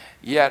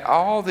 Yet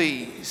all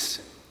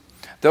these,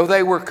 though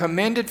they were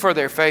commended for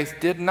their faith,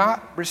 did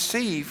not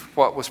receive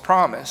what was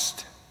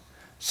promised,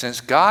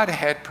 since God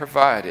had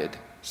provided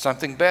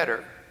something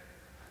better,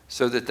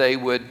 so that they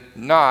would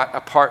not,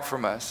 apart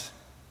from us,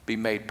 be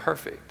made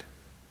perfect.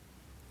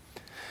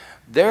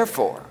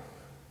 Therefore,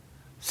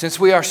 since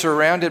we are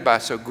surrounded by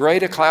so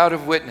great a cloud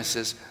of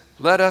witnesses,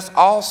 let us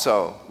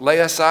also lay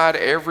aside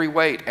every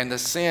weight and the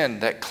sin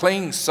that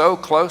clings so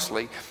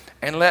closely,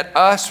 and let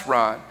us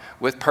run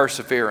with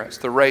perseverance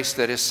the race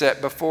that is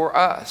set before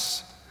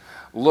us,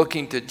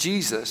 looking to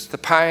Jesus, the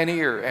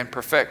pioneer and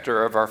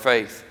perfecter of our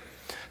faith,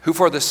 who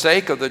for the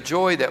sake of the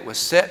joy that was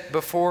set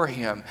before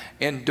him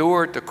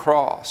endured the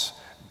cross,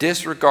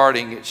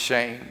 disregarding its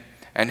shame,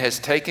 and has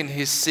taken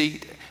his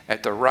seat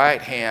at the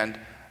right hand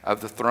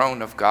of the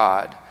throne of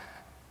God,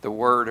 the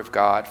word of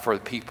God for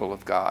the people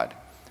of God.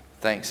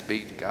 Thanks be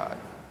to God.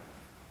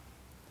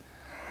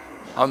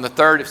 On the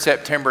 3rd of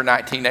September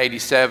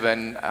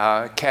 1987,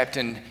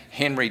 Captain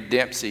Henry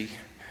Dempsey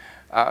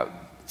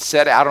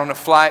set out on a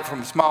flight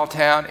from a small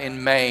town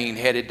in Maine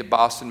headed to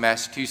Boston,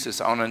 Massachusetts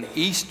on an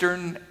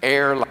Eastern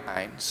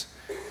Airlines,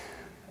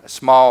 a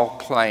small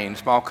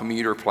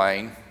commuter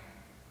plane.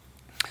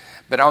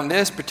 But on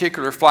this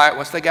particular flight,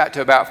 once they got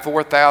to about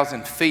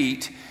 4,000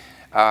 feet,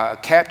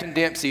 Captain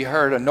Dempsey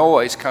heard a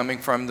noise coming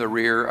from the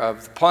rear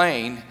of the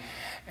plane,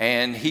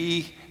 and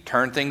he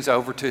turned things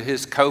over to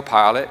his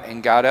co-pilot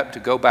and got up to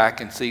go back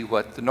and see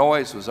what the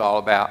noise was all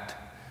about.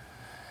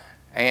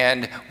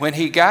 And when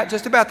he got,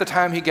 just about the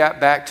time he got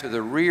back to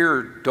the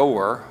rear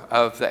door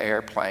of the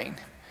airplane,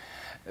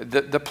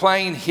 the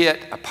plane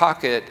hit a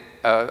pocket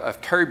of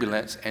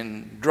turbulence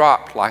and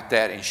dropped like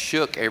that and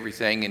shook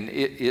everything. And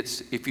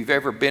it's if you've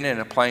ever been in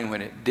a plane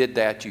when it did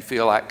that, you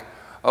feel like,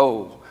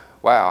 oh,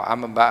 wow,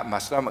 my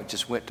stomach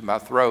just went to my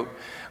throat.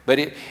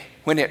 But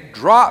when it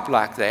dropped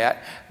like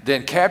that,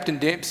 then Captain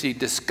Dempsey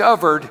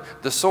discovered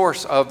the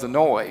source of the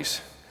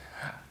noise.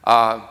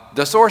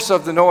 The source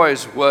of the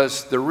noise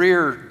was the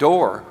rear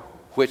door,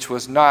 which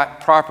was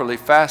not properly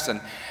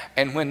fastened.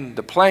 And when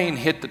the plane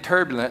hit the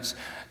turbulence,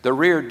 the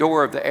rear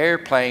door of the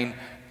airplane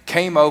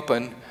came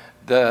open,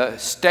 the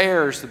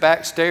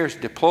back stairs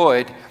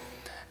deployed,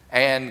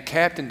 and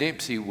Captain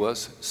Dempsey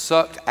was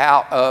sucked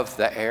out of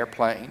the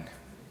airplane.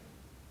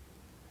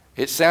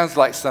 It sounds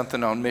like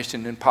something on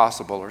Mission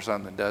Impossible or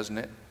something, doesn't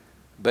it?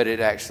 But it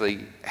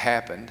actually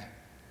happened.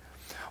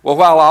 Well,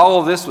 while all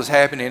of this was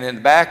happening in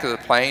the back of the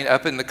plane,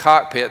 up in the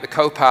cockpit, the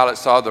co-pilot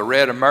saw the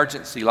red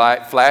emergency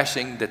light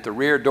flashing that the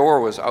rear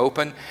door was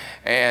open,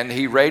 and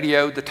he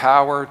radioed the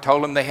tower,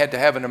 told them they had to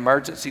have an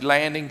emergency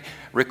landing,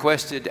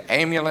 requested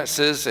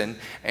ambulances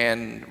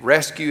and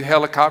rescue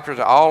helicopters,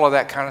 all of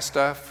that kind of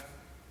stuff.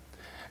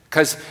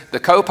 Because the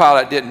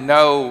co-pilot didn't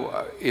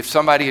know if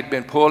somebody had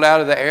been pulled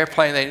out of the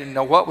airplane. They didn't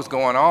know what was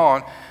going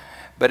on.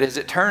 But as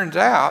it turns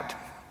out,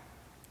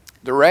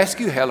 the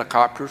rescue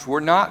helicopters were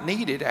not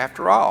needed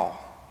after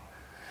all.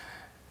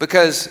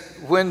 Because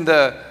when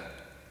the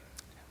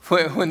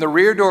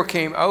rear door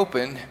came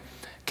open,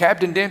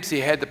 Captain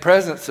Dempsey had the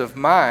presence of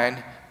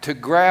mind to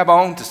grab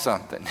onto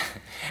something.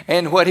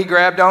 And what he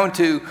grabbed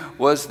onto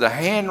was the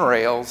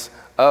handrails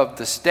of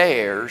the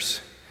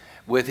stairs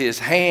with his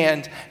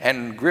hand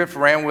and wrapped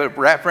around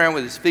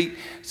with his feet.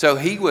 So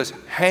he was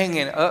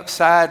hanging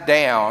upside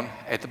down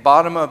at the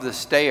bottom of the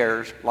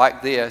stairs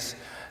like this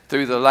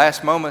through the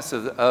last moments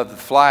of the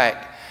flight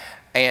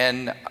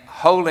and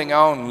holding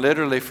on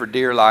literally for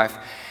dear life.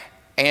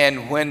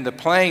 And when the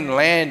plane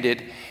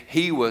landed,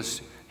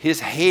 his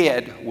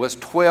head was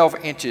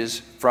 12 inches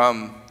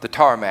from the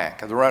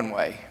tarmac of the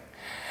runway.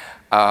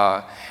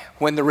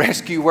 When the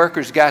rescue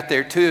workers got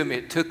there to him,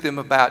 it took them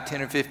about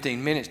 10 or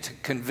 15 minutes to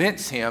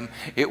convince him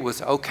it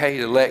was okay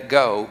to let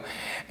go.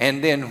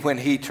 And then when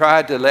he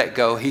tried to let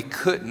go, he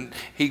couldn't.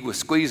 He was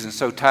squeezing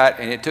so tight,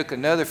 and it took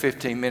another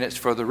 15 minutes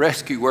for the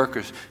rescue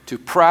workers to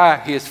pry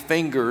his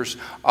fingers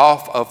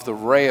off of the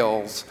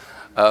rails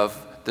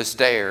of the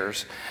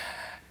stairs.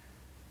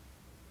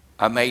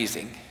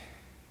 Amazing.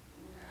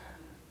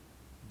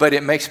 But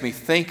it makes me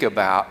think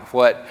about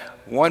what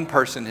one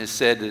person has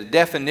said, the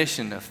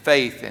definition of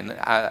faith, and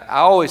I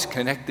always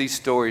connect these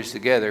stories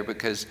together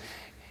because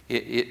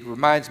it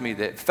reminds me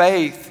that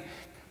faith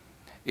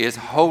is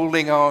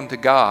holding on to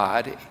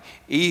God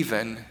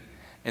even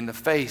in the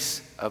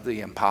face of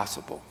the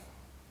impossible.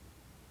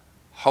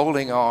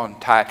 Holding on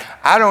tight.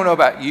 I don't know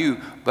about you,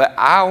 but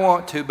I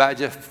want to, by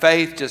just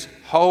faith, just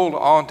hold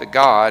on to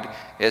God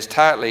as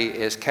tightly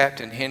as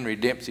Captain Henry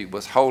Dempsey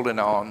was holding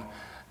on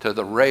to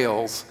the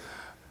rails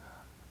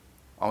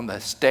on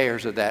the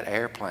stairs of that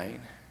airplane.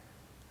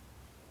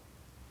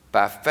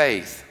 By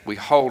faith, we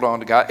hold on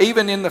to God,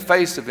 even in the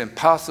face of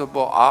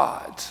impossible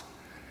odds.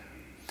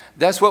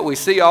 That's what we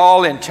see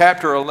all in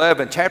chapter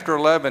 11. Chapter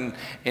 11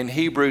 in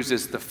Hebrews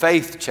is the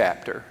faith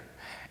chapter.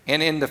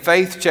 And in the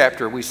faith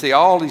chapter, we see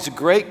all these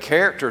great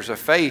characters of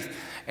faith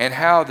and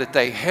how that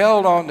they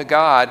held on to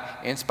God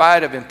in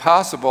spite of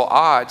impossible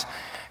odds.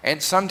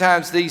 And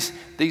sometimes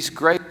these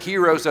great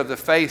heroes of the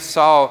faith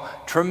saw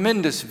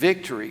tremendous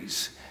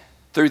victories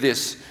through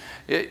this.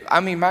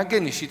 My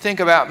goodness, you think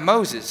about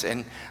Moses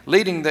and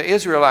leading the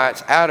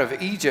Israelites out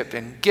of Egypt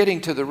and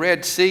getting to the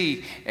Red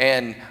Sea,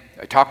 and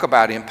talk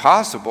about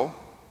impossible.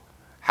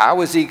 How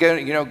was he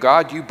going to,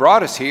 God, you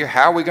brought us here.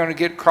 How are we going to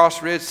get across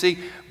the Red Sea?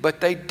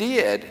 But they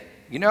did,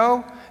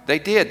 they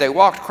did. They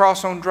walked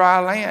across on dry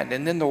land,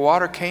 and then the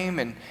water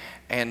came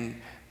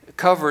and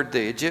covered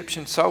the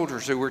Egyptian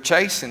soldiers who were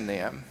chasing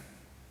them.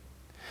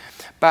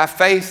 By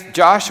faith,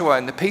 Joshua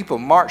and the people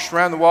marched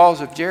around the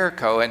walls of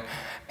Jericho,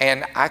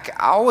 and I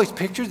always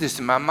picture this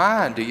in my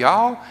mind. Do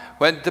y'all?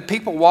 When the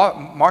people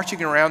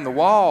marching around the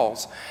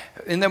walls,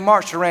 and they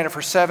marched around it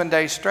for 7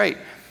 days straight.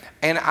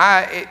 And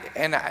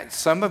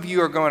some of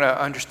you are going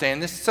to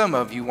understand this, some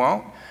of you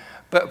won't.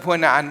 But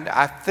when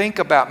I think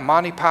about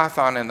Monty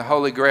Python and the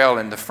Holy Grail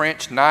and the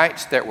French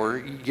knights that were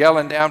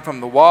yelling down from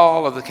the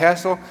wall of the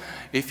castle,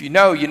 if you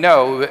know, you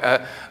know.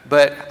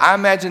 But I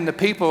imagine the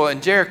people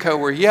in Jericho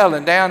were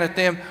yelling down at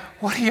them,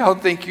 "What do y'all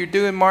think you're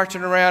doing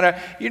marching around?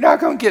 You're not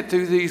going to get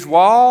through these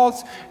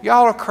walls.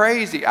 Y'all are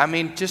crazy."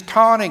 Just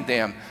taunting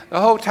them the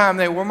whole time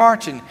they were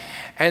marching.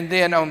 And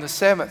then on the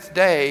 7th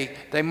day,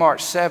 they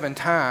marched 7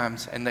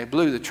 times, and they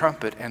blew the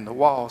trumpet, and the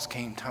walls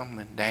came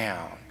tumbling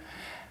down.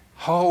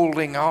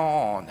 Holding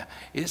on.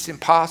 It's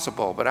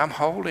impossible, but I'm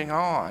holding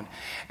on.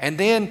 And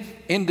then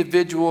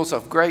individuals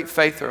of great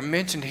faith are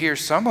mentioned here.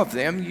 Some of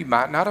them you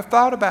might not have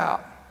thought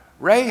about.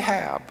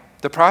 Rahab,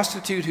 the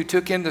prostitute who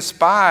took in the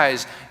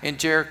spies in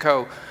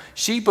Jericho.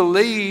 She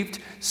believed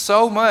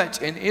so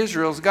much in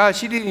Israel's God.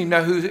 She didn't even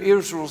know who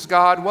Israel's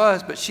God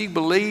was, but she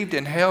believed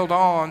and held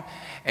on.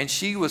 And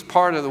she was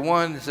part of the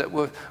ones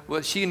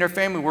that she and her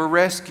family were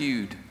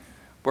rescued.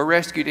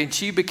 And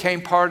she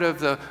became part of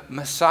the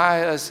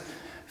Messiah's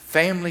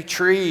family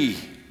tree.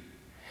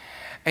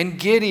 And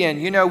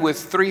Gideon, with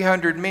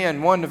 300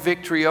 men, won the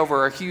victory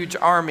over a huge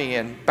army.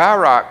 And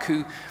Barak,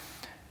 who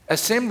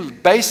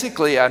assembled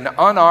basically an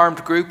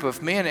unarmed group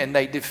of men, and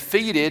they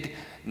defeated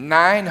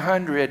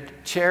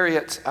 900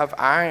 chariots of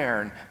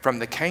iron from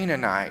the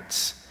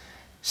Canaanites.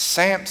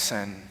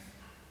 Samson.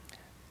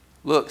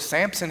 Look,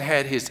 Samson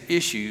had his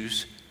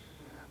issues,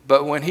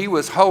 but when he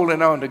was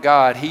holding on to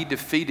God, he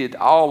defeated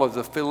all of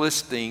the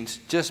Philistines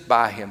just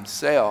by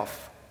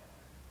himself.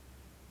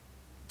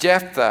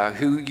 Jephthah,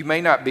 who you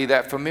may not be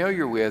that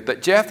familiar with,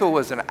 but Jephthah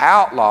was an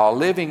outlaw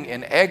living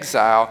in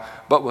exile,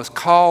 but was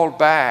called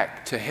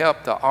back to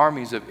help the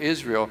armies of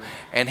Israel,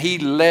 and he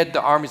led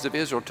the armies of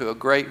Israel to a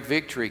great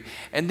victory.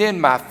 And then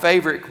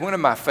one of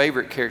my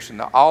favorite characters in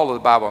all of the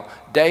Bible,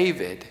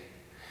 David,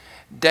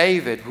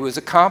 who was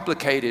a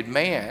complicated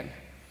man,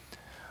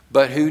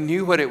 but who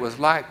knew what it was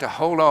like to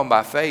hold on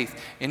by faith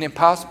in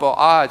impossible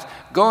odds,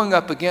 going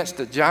up against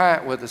a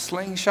giant with a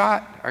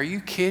slingshot. Are you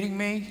kidding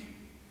me?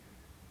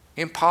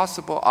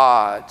 Impossible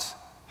odds,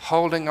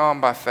 holding on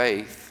by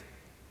faith.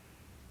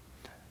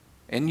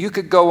 And you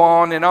could go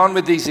on and on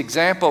with these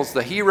examples.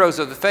 The heroes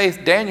of the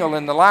faith, Daniel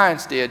in the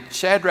lion's den,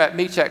 Shadrach,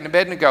 Meshach, and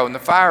Abednego in the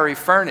fiery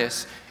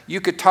furnace. You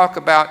could talk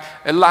about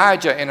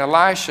Elijah and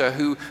Elisha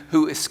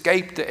who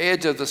escaped the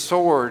edge of the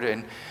sword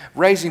and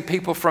raising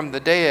people from the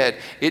dead.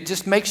 It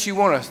just makes you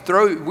want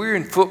to we're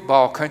in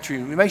football country,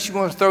 it makes you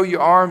want to throw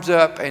your arms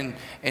up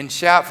and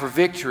shout for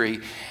victory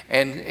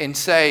and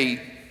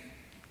say,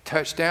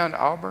 touchdown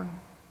Auburn,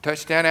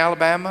 touchdown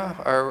Alabama,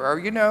 or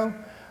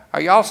are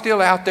y'all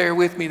still out there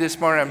with me this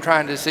morning? I'm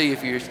trying to see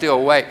if you're still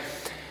awake.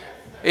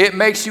 It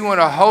makes you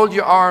want to hold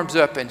your arms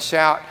up and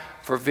shout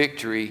for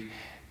victory.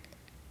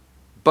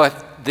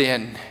 But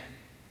then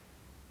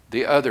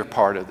the other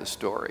part of the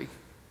story,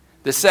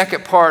 the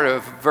second part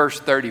of verse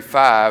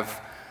 35,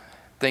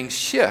 things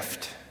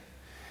shift.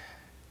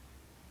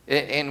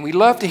 And we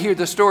love to hear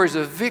the stories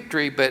of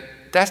victory, but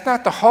that's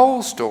not the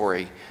whole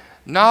story.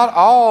 Not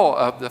all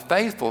of the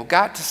faithful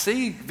got to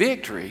see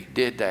victory,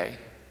 did they?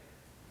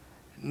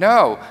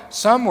 No,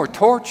 some were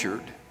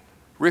tortured,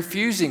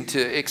 refusing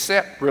to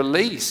accept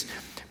release.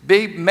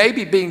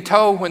 Maybe being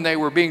told when they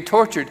were being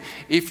tortured,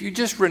 if you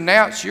just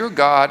renounce your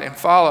God and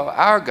follow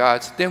our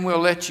gods, then we'll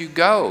let you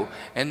go.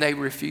 And they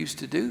refused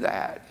to do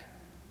that.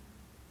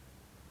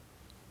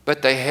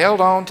 But they held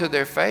on to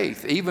their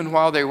faith even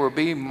while they were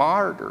being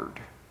martyred.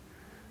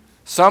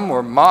 Some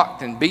were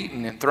mocked and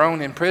beaten and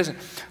thrown in prison.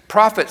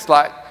 Prophets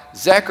like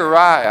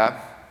Zechariah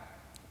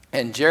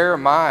and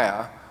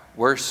Jeremiah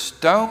were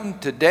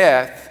stoned to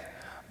death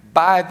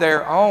by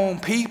their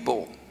own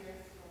people.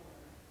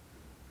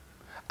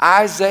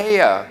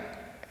 Isaiah,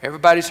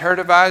 everybody's heard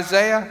of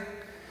Isaiah?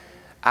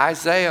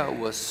 Isaiah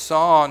was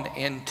sawn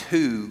in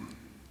two.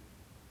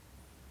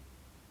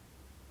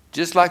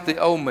 Just like the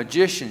old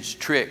magician's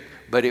trick,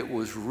 but it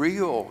was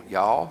real,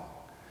 y'all.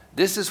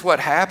 This is what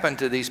happened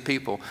to these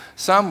people.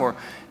 Some were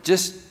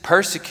just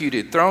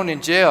persecuted, thrown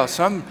in jail.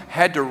 Some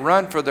had to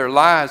run for their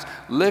lives,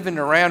 living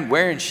around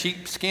wearing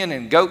sheepskin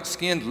and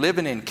goatskin,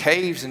 living in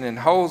caves and in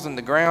holes in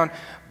the ground.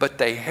 But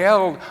they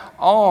held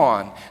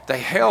on. They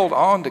held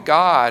on to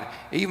God,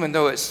 even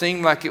though it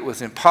seemed like it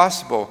was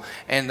impossible.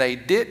 And they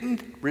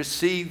didn't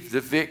receive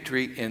the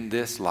victory in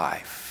this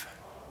life.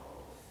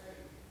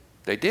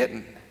 They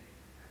didn't.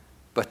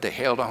 But they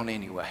held on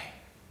anyway.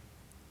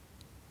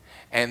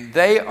 And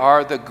they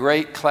are the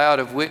great cloud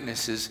of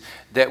witnesses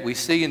that we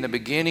see in the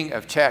beginning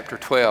of chapter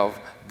 12.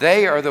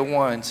 They are the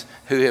ones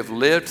who have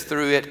lived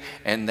through it,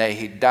 and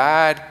they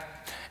died,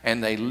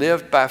 and they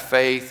lived by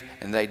faith,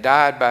 and they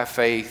died by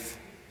faith,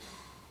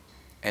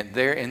 and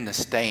they're in the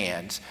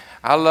stands.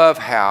 I love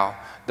how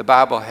the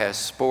Bible has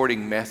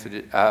sporting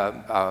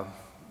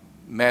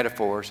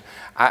metaphors.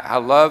 I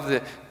love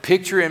the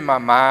picture in my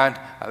mind,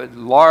 a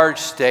large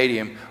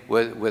stadium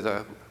with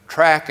a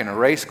track and a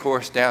race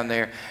course down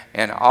there,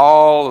 and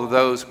all of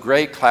those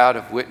great cloud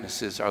of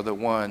witnesses are the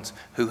ones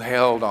who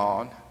held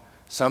on.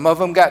 Some of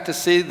them got to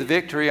see the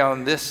victory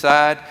on this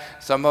side.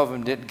 Some of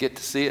them didn't get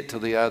to see it till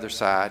the other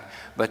side,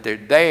 but they're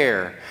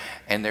there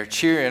and they're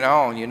cheering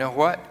on. You know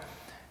what?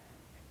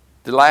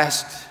 The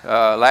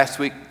last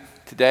week,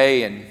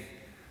 today, and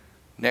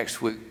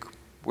next week,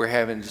 we're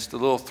having just a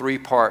little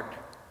 3-part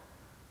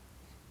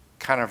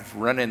kind of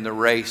running the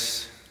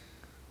race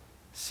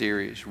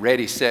series.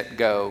 Ready, set,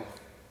 go.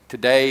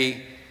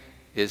 Today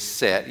is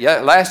set. Yeah,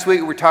 last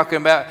week we were talking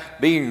about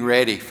being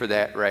ready for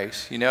that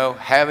race. You know,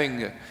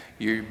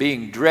 you're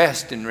being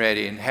dressed and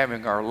ready, and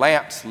having our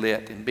lamps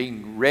lit, and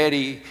being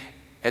ready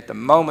at the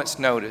moment's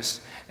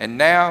notice. And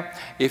now,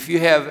 if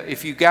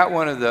you got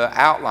one of the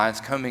outlines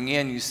coming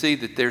in, you see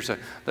that there's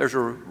a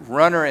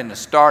runner in the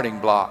starting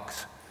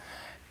blocks,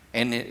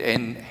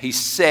 and he's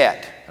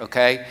set,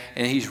 okay,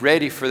 and he's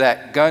ready for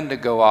that gun to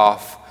go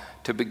off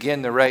to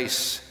begin the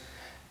race.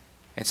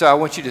 And so I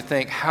want you to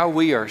think how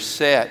we are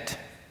set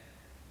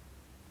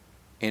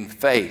in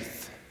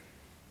faith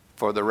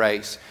for the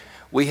race.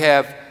 We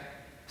have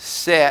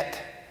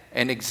set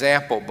an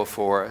example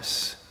before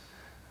us.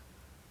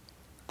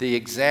 The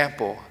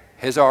example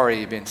has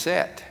already been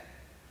set.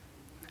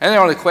 And the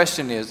only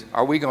question is,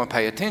 are we going to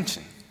pay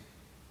attention?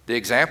 The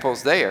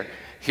example's there.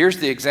 Here's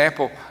the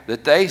example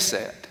that they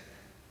set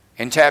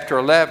in chapter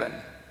 11.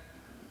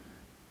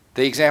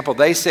 The example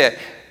they set,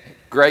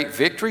 great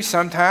victory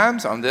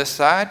sometimes on this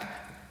side,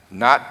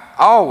 not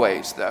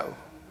always though,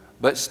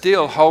 but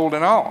still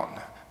holding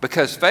on,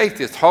 because faith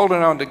is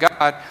holding on to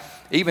God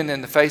even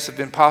in the face of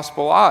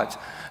impossible odds.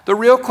 The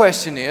real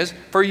question is,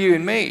 for you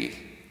and me,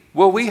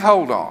 will we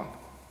hold on?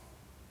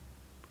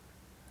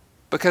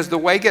 Because the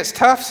way gets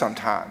tough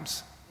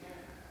sometimes,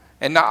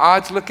 and the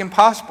odds look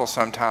impossible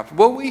sometimes.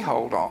 Will we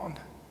hold on?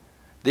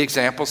 The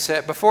example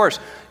set before us.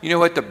 You know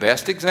what the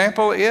best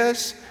example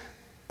is?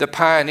 The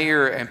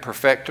pioneer and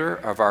perfecter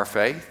of our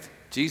faith,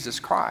 Jesus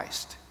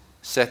Christ,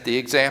 set the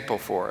example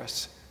for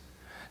us.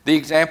 The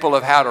example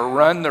of how to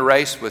run the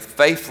race with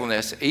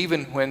faithfulness,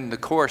 even when the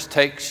course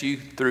takes you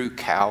through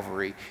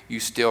Calvary, you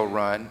still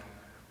run,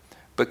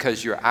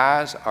 because your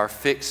eyes are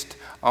fixed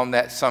on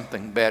that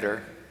something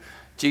better.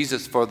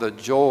 Jesus, for the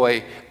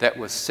joy that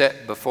was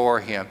set before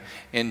him,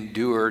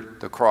 endured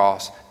the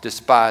cross,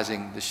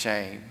 despising the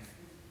shame.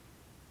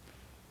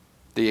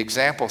 The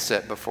example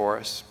set before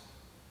us.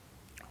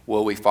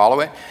 Will we follow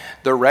it?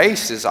 The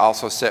race is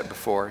also set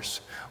before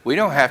us. We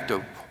don't have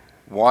to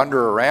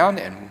wander around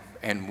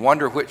and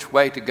wonder which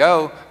way to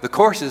go. The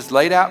course is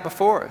laid out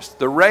before us.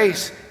 The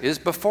race is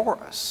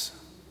before us.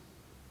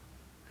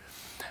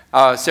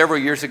 Several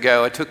years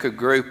ago, I took a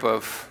group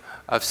of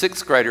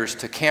 6th graders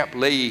to Camp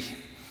Lee,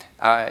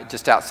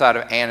 just outside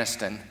of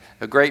Anniston,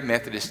 a great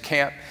Methodist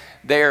camp.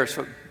 There's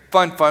a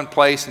fun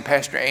place, and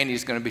Pastor Andy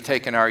is going to be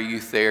taking our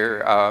youth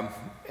there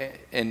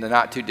in the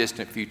not too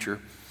distant future.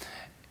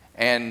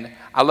 And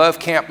I love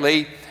Camp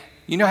Lee.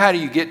 You know how do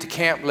you get to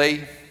Camp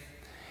Lee?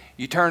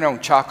 You turn on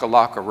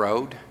Chakalaka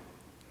Road.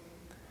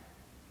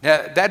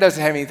 Now, that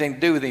doesn't have anything to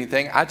do with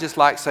anything. I just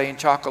like saying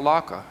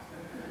Chakalaka.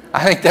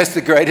 I think that's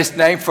the greatest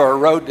name for a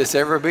road that's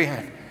ever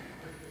been.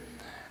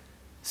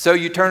 So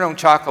you turn on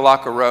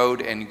Chakalaka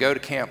Road and you go to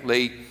Camp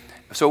Lee.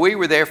 So we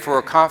were there for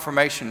a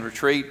confirmation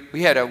retreat.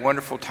 We had a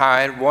wonderful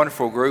time,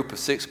 wonderful group of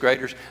 6th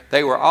graders.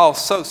 They were all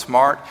so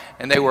smart,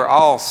 and they were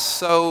all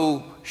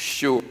so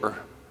sure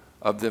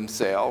of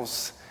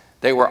themselves.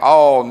 They were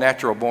all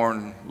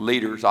natural-born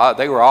leaders.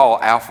 They were all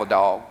alpha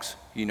dogs.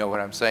 You know what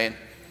I'm saying?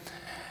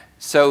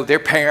 So a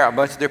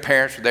bunch of their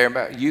parents were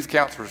there, youth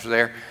counselors were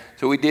there.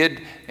 So we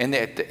did, and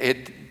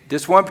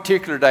this one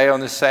particular day on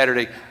this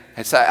Saturday,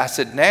 I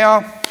said,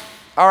 now,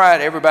 all right,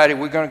 everybody,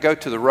 we're going to go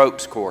to the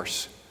ropes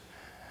course.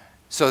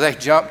 So they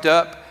jumped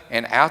up,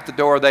 and out the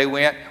door they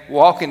went,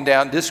 walking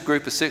down, this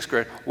group of 6th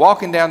graders,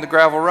 walking down the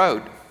gravel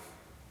road.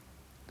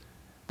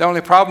 The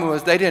only problem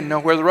was they didn't know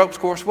where the ropes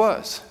course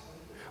was,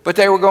 but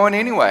they were going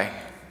anyway.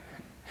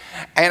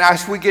 And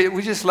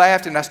we just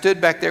laughed, and I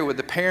stood back there with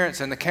the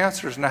parents and the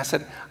counselors, and I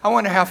said, I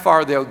wonder how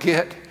far they'll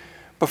get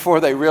before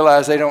they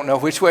realize they don't know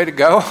which way to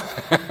go.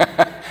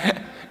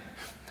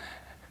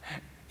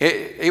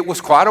 It was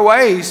quite a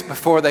ways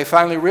before they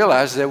finally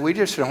realized that we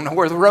just don't know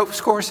where the ropes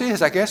course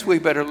is. I guess we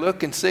better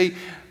look and see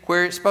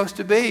where it's supposed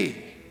to be.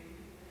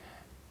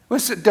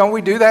 Don't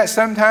we do that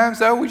sometimes,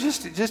 though? We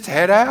just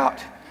head out.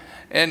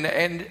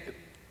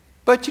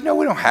 But, we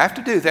don't have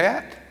to do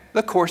that.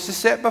 The course is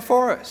set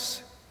before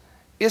us.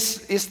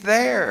 It's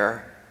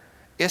there.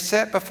 It's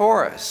set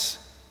before us.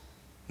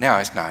 Now,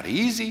 it's not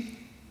easy.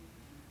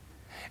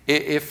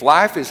 If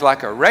life is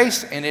like a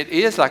race, and it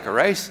is like a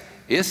race,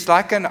 it's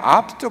like an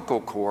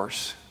obstacle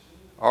course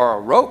or a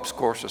ropes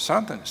course or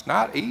something. It's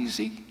not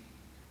easy.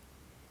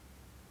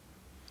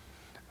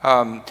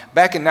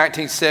 Back in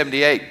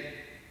 1978,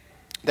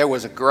 there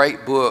was a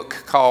great book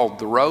called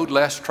The Road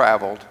Less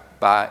Traveled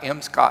by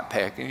M. Scott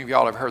Peck. Any of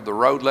y'all have heard The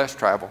Road Less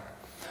Traveled?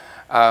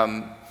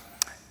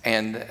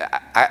 And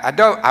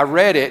I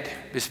read it.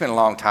 It's been a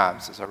long time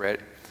since I read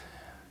it.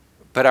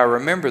 But I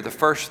remember the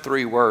first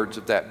 3 words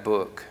of that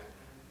book.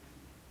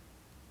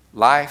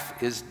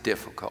 Life is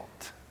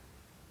difficult.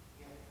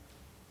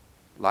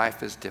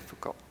 Life is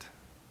difficult.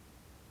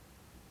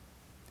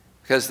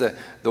 Because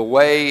the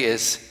way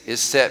is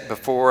set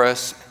before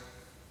us.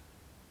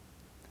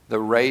 The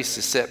race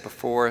is set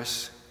before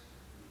us.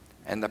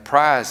 And the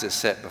prize is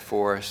set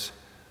before us.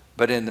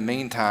 But in the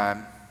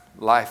meantime,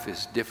 life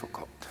is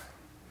difficult.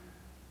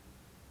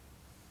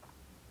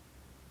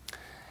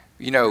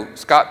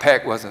 Scott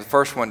Peck wasn't the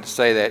first one to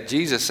say that.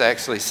 Jesus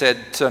actually said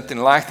something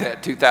like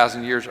that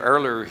 2,000 years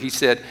earlier. He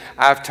said,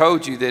 I've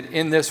told you that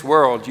in this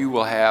world you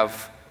will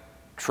have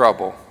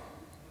trouble.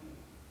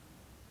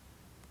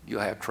 You'll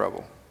have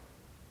trouble.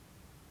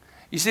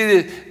 You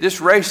see,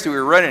 this race that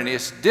we're running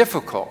is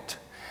difficult.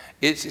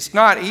 It's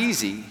not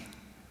easy.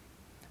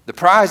 The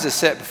prize is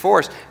set before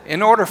us.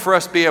 In order for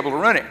us to be able to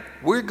run it,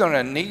 we're going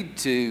to need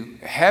to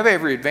have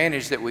every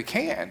advantage that we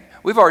can.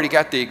 We've already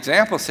got the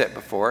example set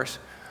before us,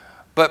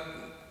 but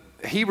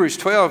Hebrews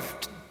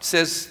 12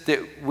 says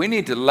that we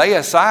need to lay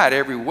aside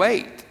every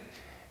weight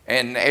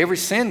and every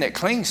sin that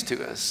clings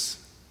to us,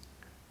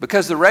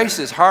 because the race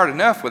is hard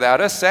enough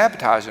without us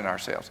sabotaging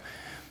ourselves.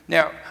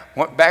 Now,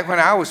 back when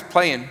I was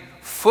playing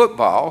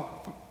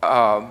football,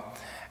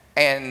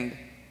 and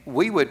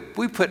we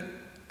put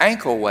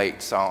ankle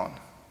weights on.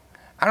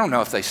 I don't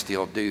know if they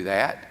still do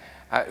that.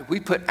 We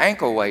put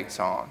ankle weights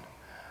on,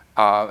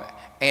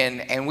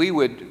 and we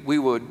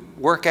would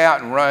work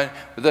out and run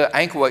with the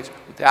ankle weights.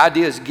 The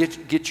idea is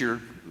get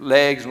your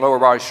legs and lower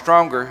body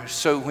stronger,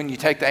 so when you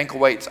take the ankle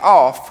weights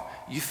off,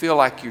 you feel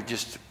like you're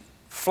just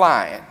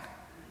flying.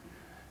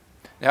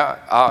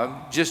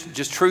 Now,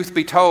 just truth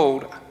be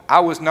told, I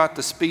was not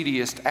the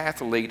speediest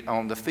athlete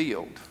on the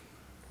field.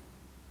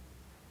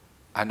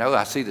 I know,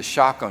 I see the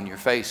shock on your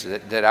face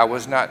that I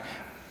was not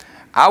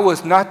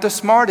the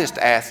smartest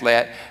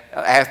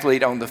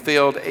athlete on the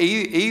field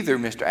either,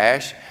 Mr.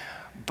 Ash,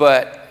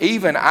 but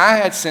even I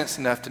had sense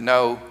enough to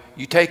know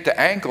you take the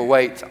ankle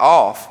weights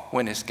off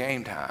when it's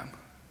game time.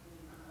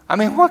 I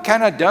mean, what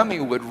kind of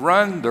dummy would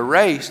run the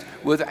race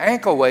with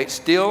ankle weights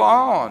still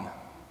on?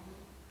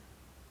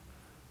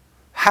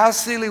 How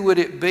silly would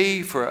it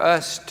be for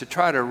us to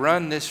try to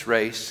run this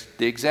race,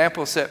 the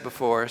example set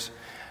before us,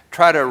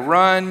 try to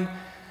run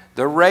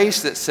the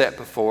race that's set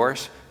before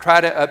us, try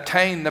to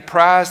obtain the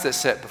prize that's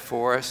set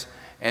before us,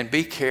 and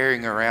be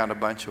carrying around a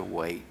bunch of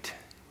weight?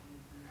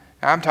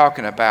 Now, I'm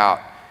talking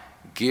about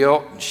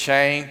guilt and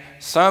shame.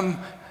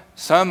 Some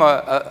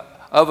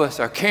of us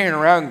are carrying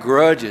around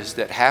grudges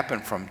that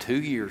happened from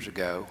 2 years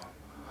ago,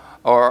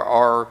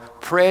 or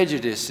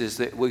prejudices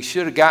that we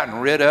should have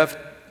gotten rid of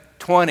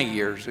 20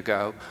 years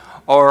ago,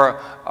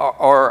 or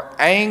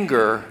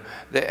anger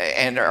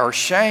or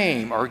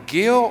shame or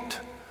guilt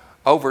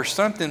over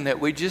something that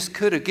we just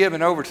could have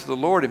given over to the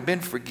Lord and been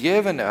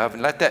forgiven of,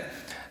 and let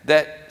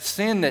that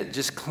sin that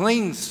just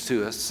clings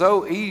to us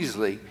so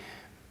easily.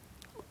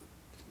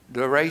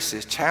 The race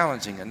is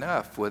challenging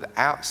enough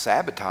without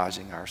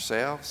sabotaging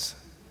ourselves.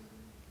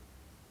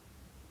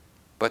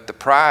 But the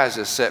prize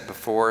is set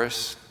before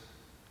us.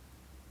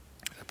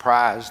 The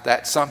prize,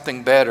 that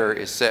something better,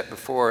 is set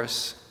before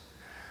us.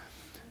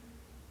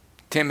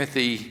 2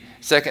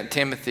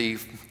 Timothy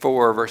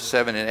 4, verse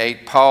 7 and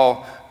 8,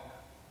 Paul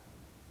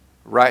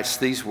writes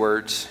these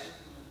words,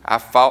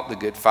 I've fought the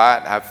good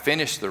fight, I've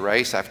finished the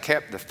race, I've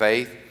kept the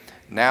faith.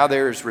 Now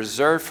there is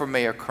reserved for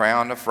me a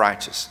crown of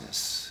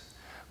righteousness,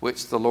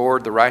 which the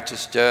Lord, the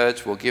righteous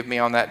judge, will give me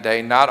on that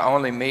day, not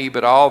only me,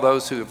 but all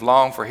those who have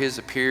longed for his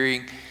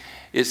appearing.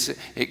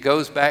 It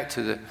goes back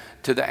to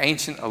the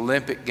ancient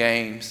Olympic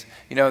Games.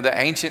 You know, the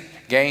ancient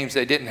games,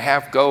 they didn't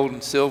have gold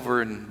and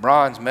silver and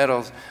bronze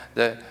medals.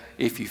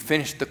 If you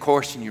finished the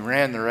course and you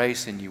ran the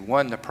race and you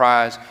won the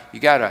prize,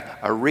 you got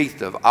a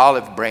wreath of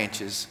olive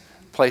branches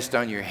placed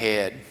on your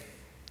head.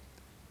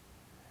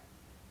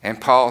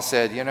 And Paul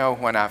said,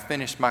 when I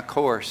finish my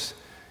course,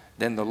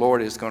 then the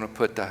Lord is going to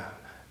put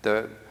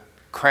the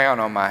crown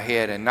on my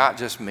head, and not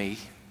just me.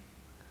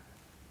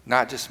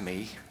 Not just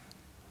me.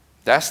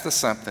 That's the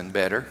something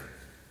better.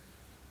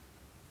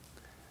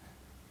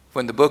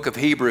 when the book of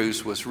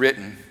Hebrews was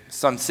written,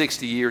 some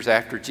 60 years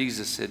after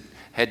Jesus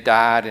had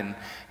died and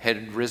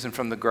had risen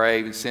from the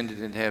grave and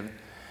ascended into heaven,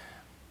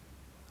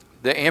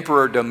 the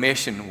Emperor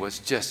Domitian was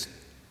just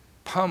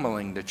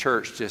pummeling the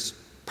church, just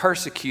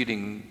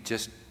persecuting,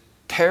 just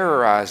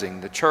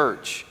terrorizing the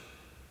church.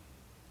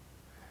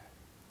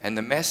 And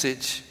the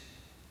message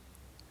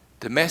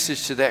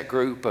to that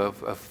group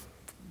of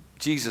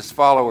Jesus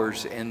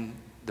followers in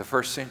the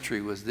first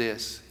century was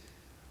this: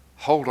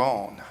 hold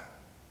on.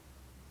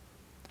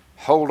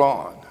 Hold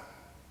on.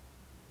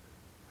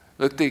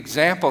 Look, the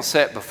example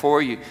set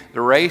before you, the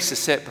race is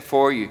set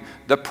before you,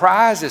 the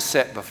prize is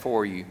set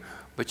before you,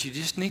 but you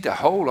just need to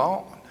hold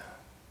on.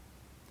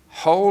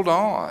 Hold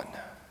on.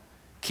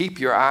 Keep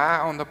your eye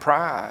on the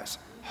prize.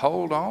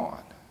 Hold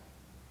on.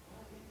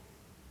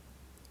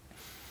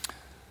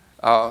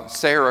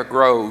 Sarah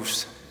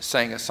Groves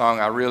sang a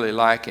song I really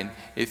like, and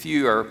if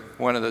you are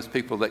one of those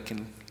people that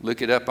can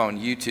look it up on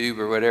YouTube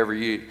or whatever,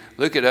 you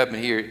look it up and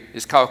hear it.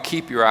 It's called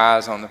Keep Your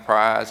Eyes on the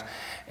Prize,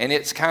 and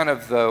it's kind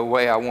of the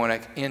way I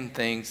want to end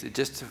things.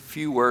 Just a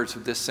few words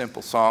of this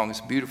simple song. It's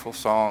a beautiful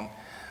song,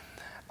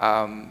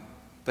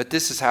 but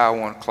this is how I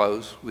want to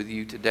close with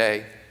you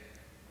today.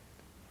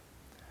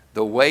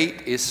 The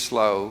wait is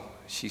slow,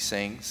 she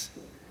sings,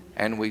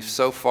 and we've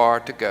so far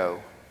to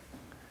go.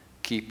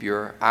 Keep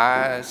your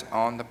eyes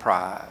on the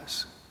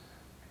prize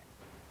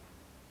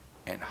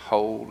and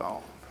hold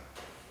on.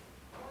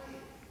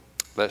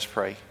 Let's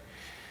pray.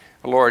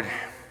 Lord,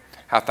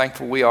 how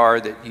thankful we are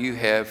that you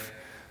have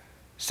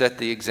set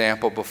the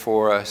example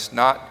before us,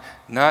 not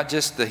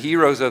just the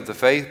heroes of the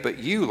faith, but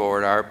you,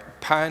 Lord, our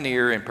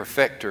pioneer and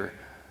perfecter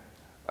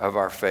of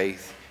our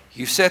faith.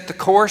 You set the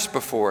course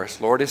before us,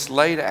 Lord. It's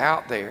laid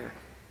out there.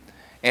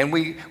 And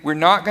we're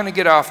not going to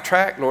get off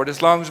track, Lord,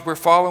 as long as we're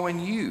following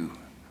you.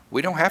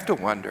 We don't have to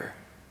wonder.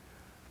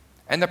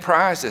 And the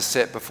prize is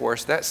set before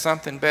us. That's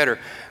something better.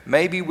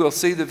 Maybe we'll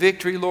see the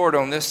victory, Lord,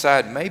 on this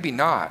side. Maybe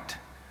not.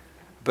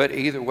 But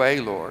either way,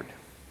 Lord,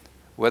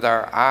 with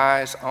our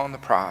eyes on the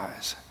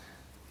prize,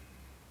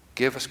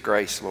 give us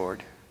grace,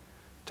 Lord,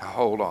 to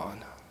hold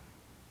on.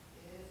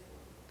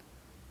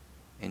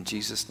 In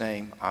Jesus'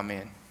 name,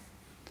 amen.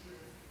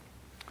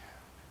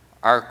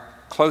 Our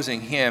closing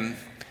hymn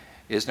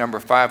is number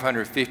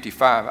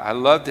 555. I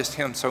love this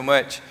hymn so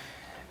much.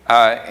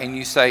 And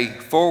you say,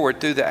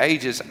 forward through the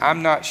ages.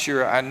 I'm not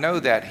sure I know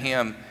that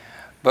hymn,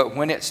 but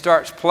when it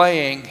starts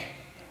playing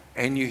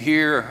and you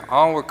hear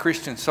Onward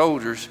Christian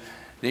Soldiers,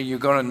 then you're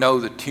going to know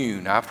the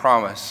tune, I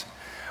promise.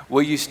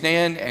 Will you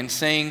stand and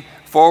sing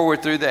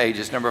Forward Through the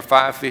Ages, number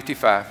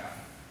 555?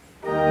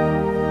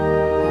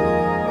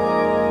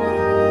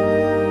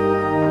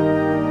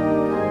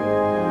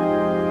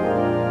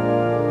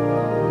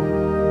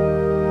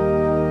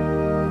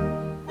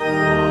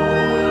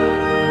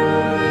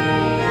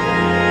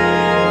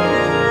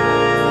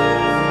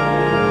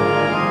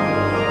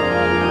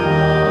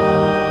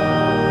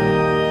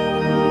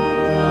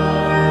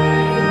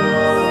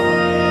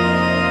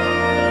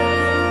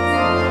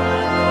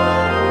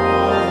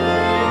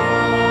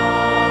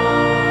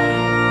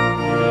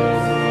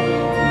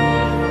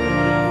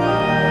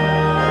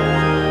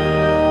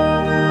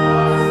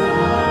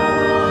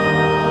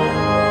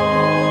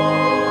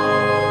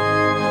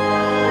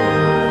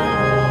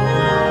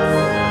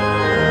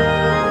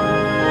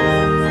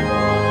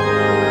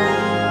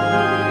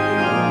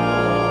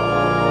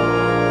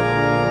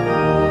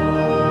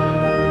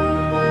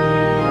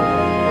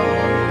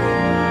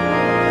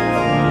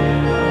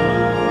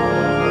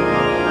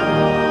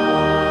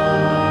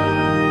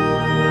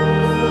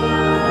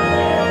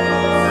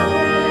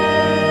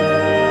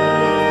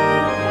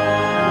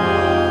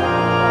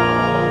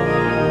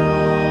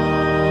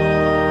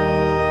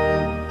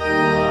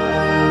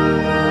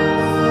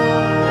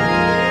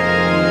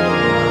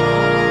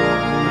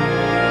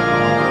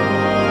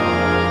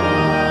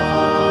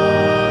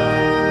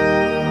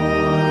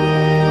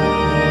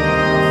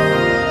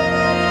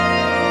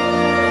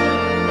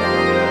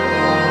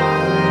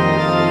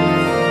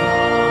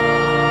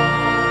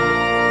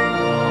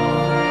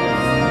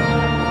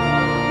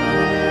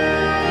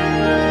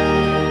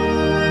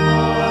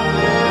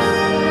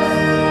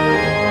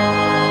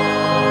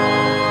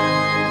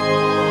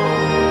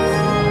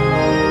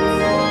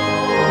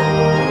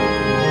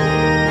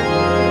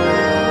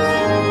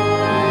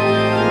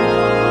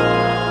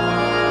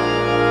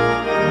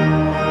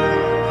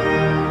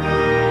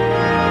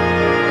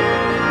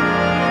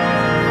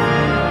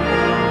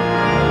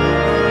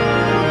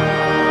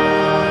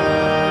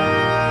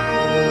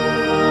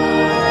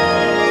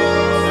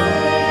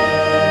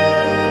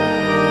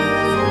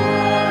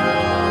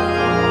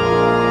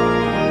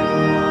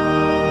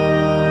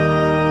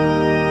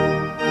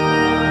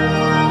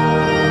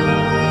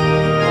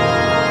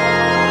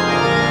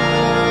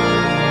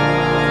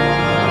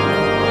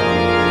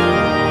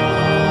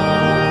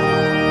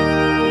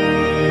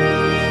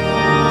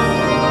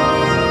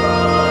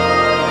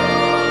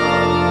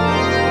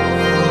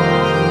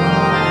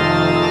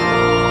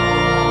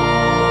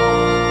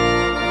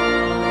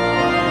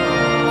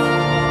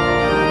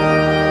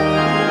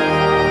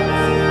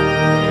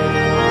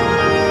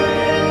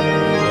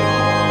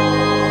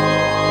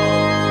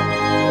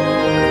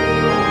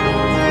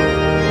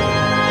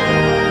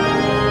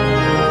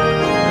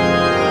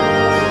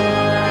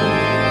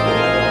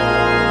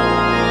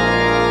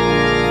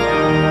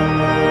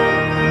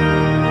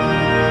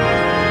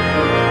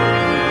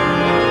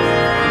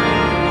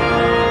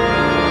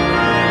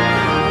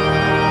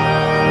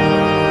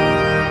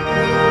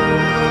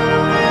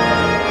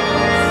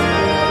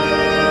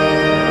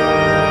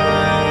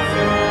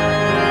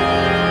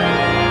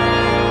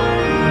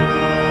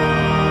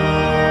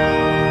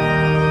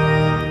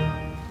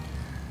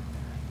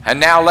 And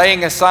now,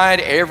 laying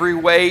aside every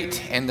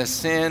weight and the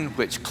sin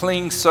which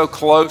clings so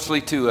closely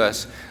to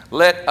us,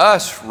 let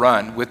us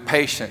run with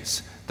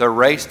patience the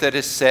race that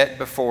is set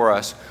before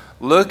us,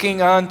 looking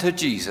unto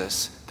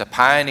Jesus, the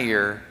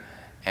pioneer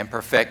and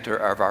perfecter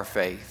of our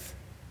faith.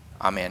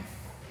 Amen.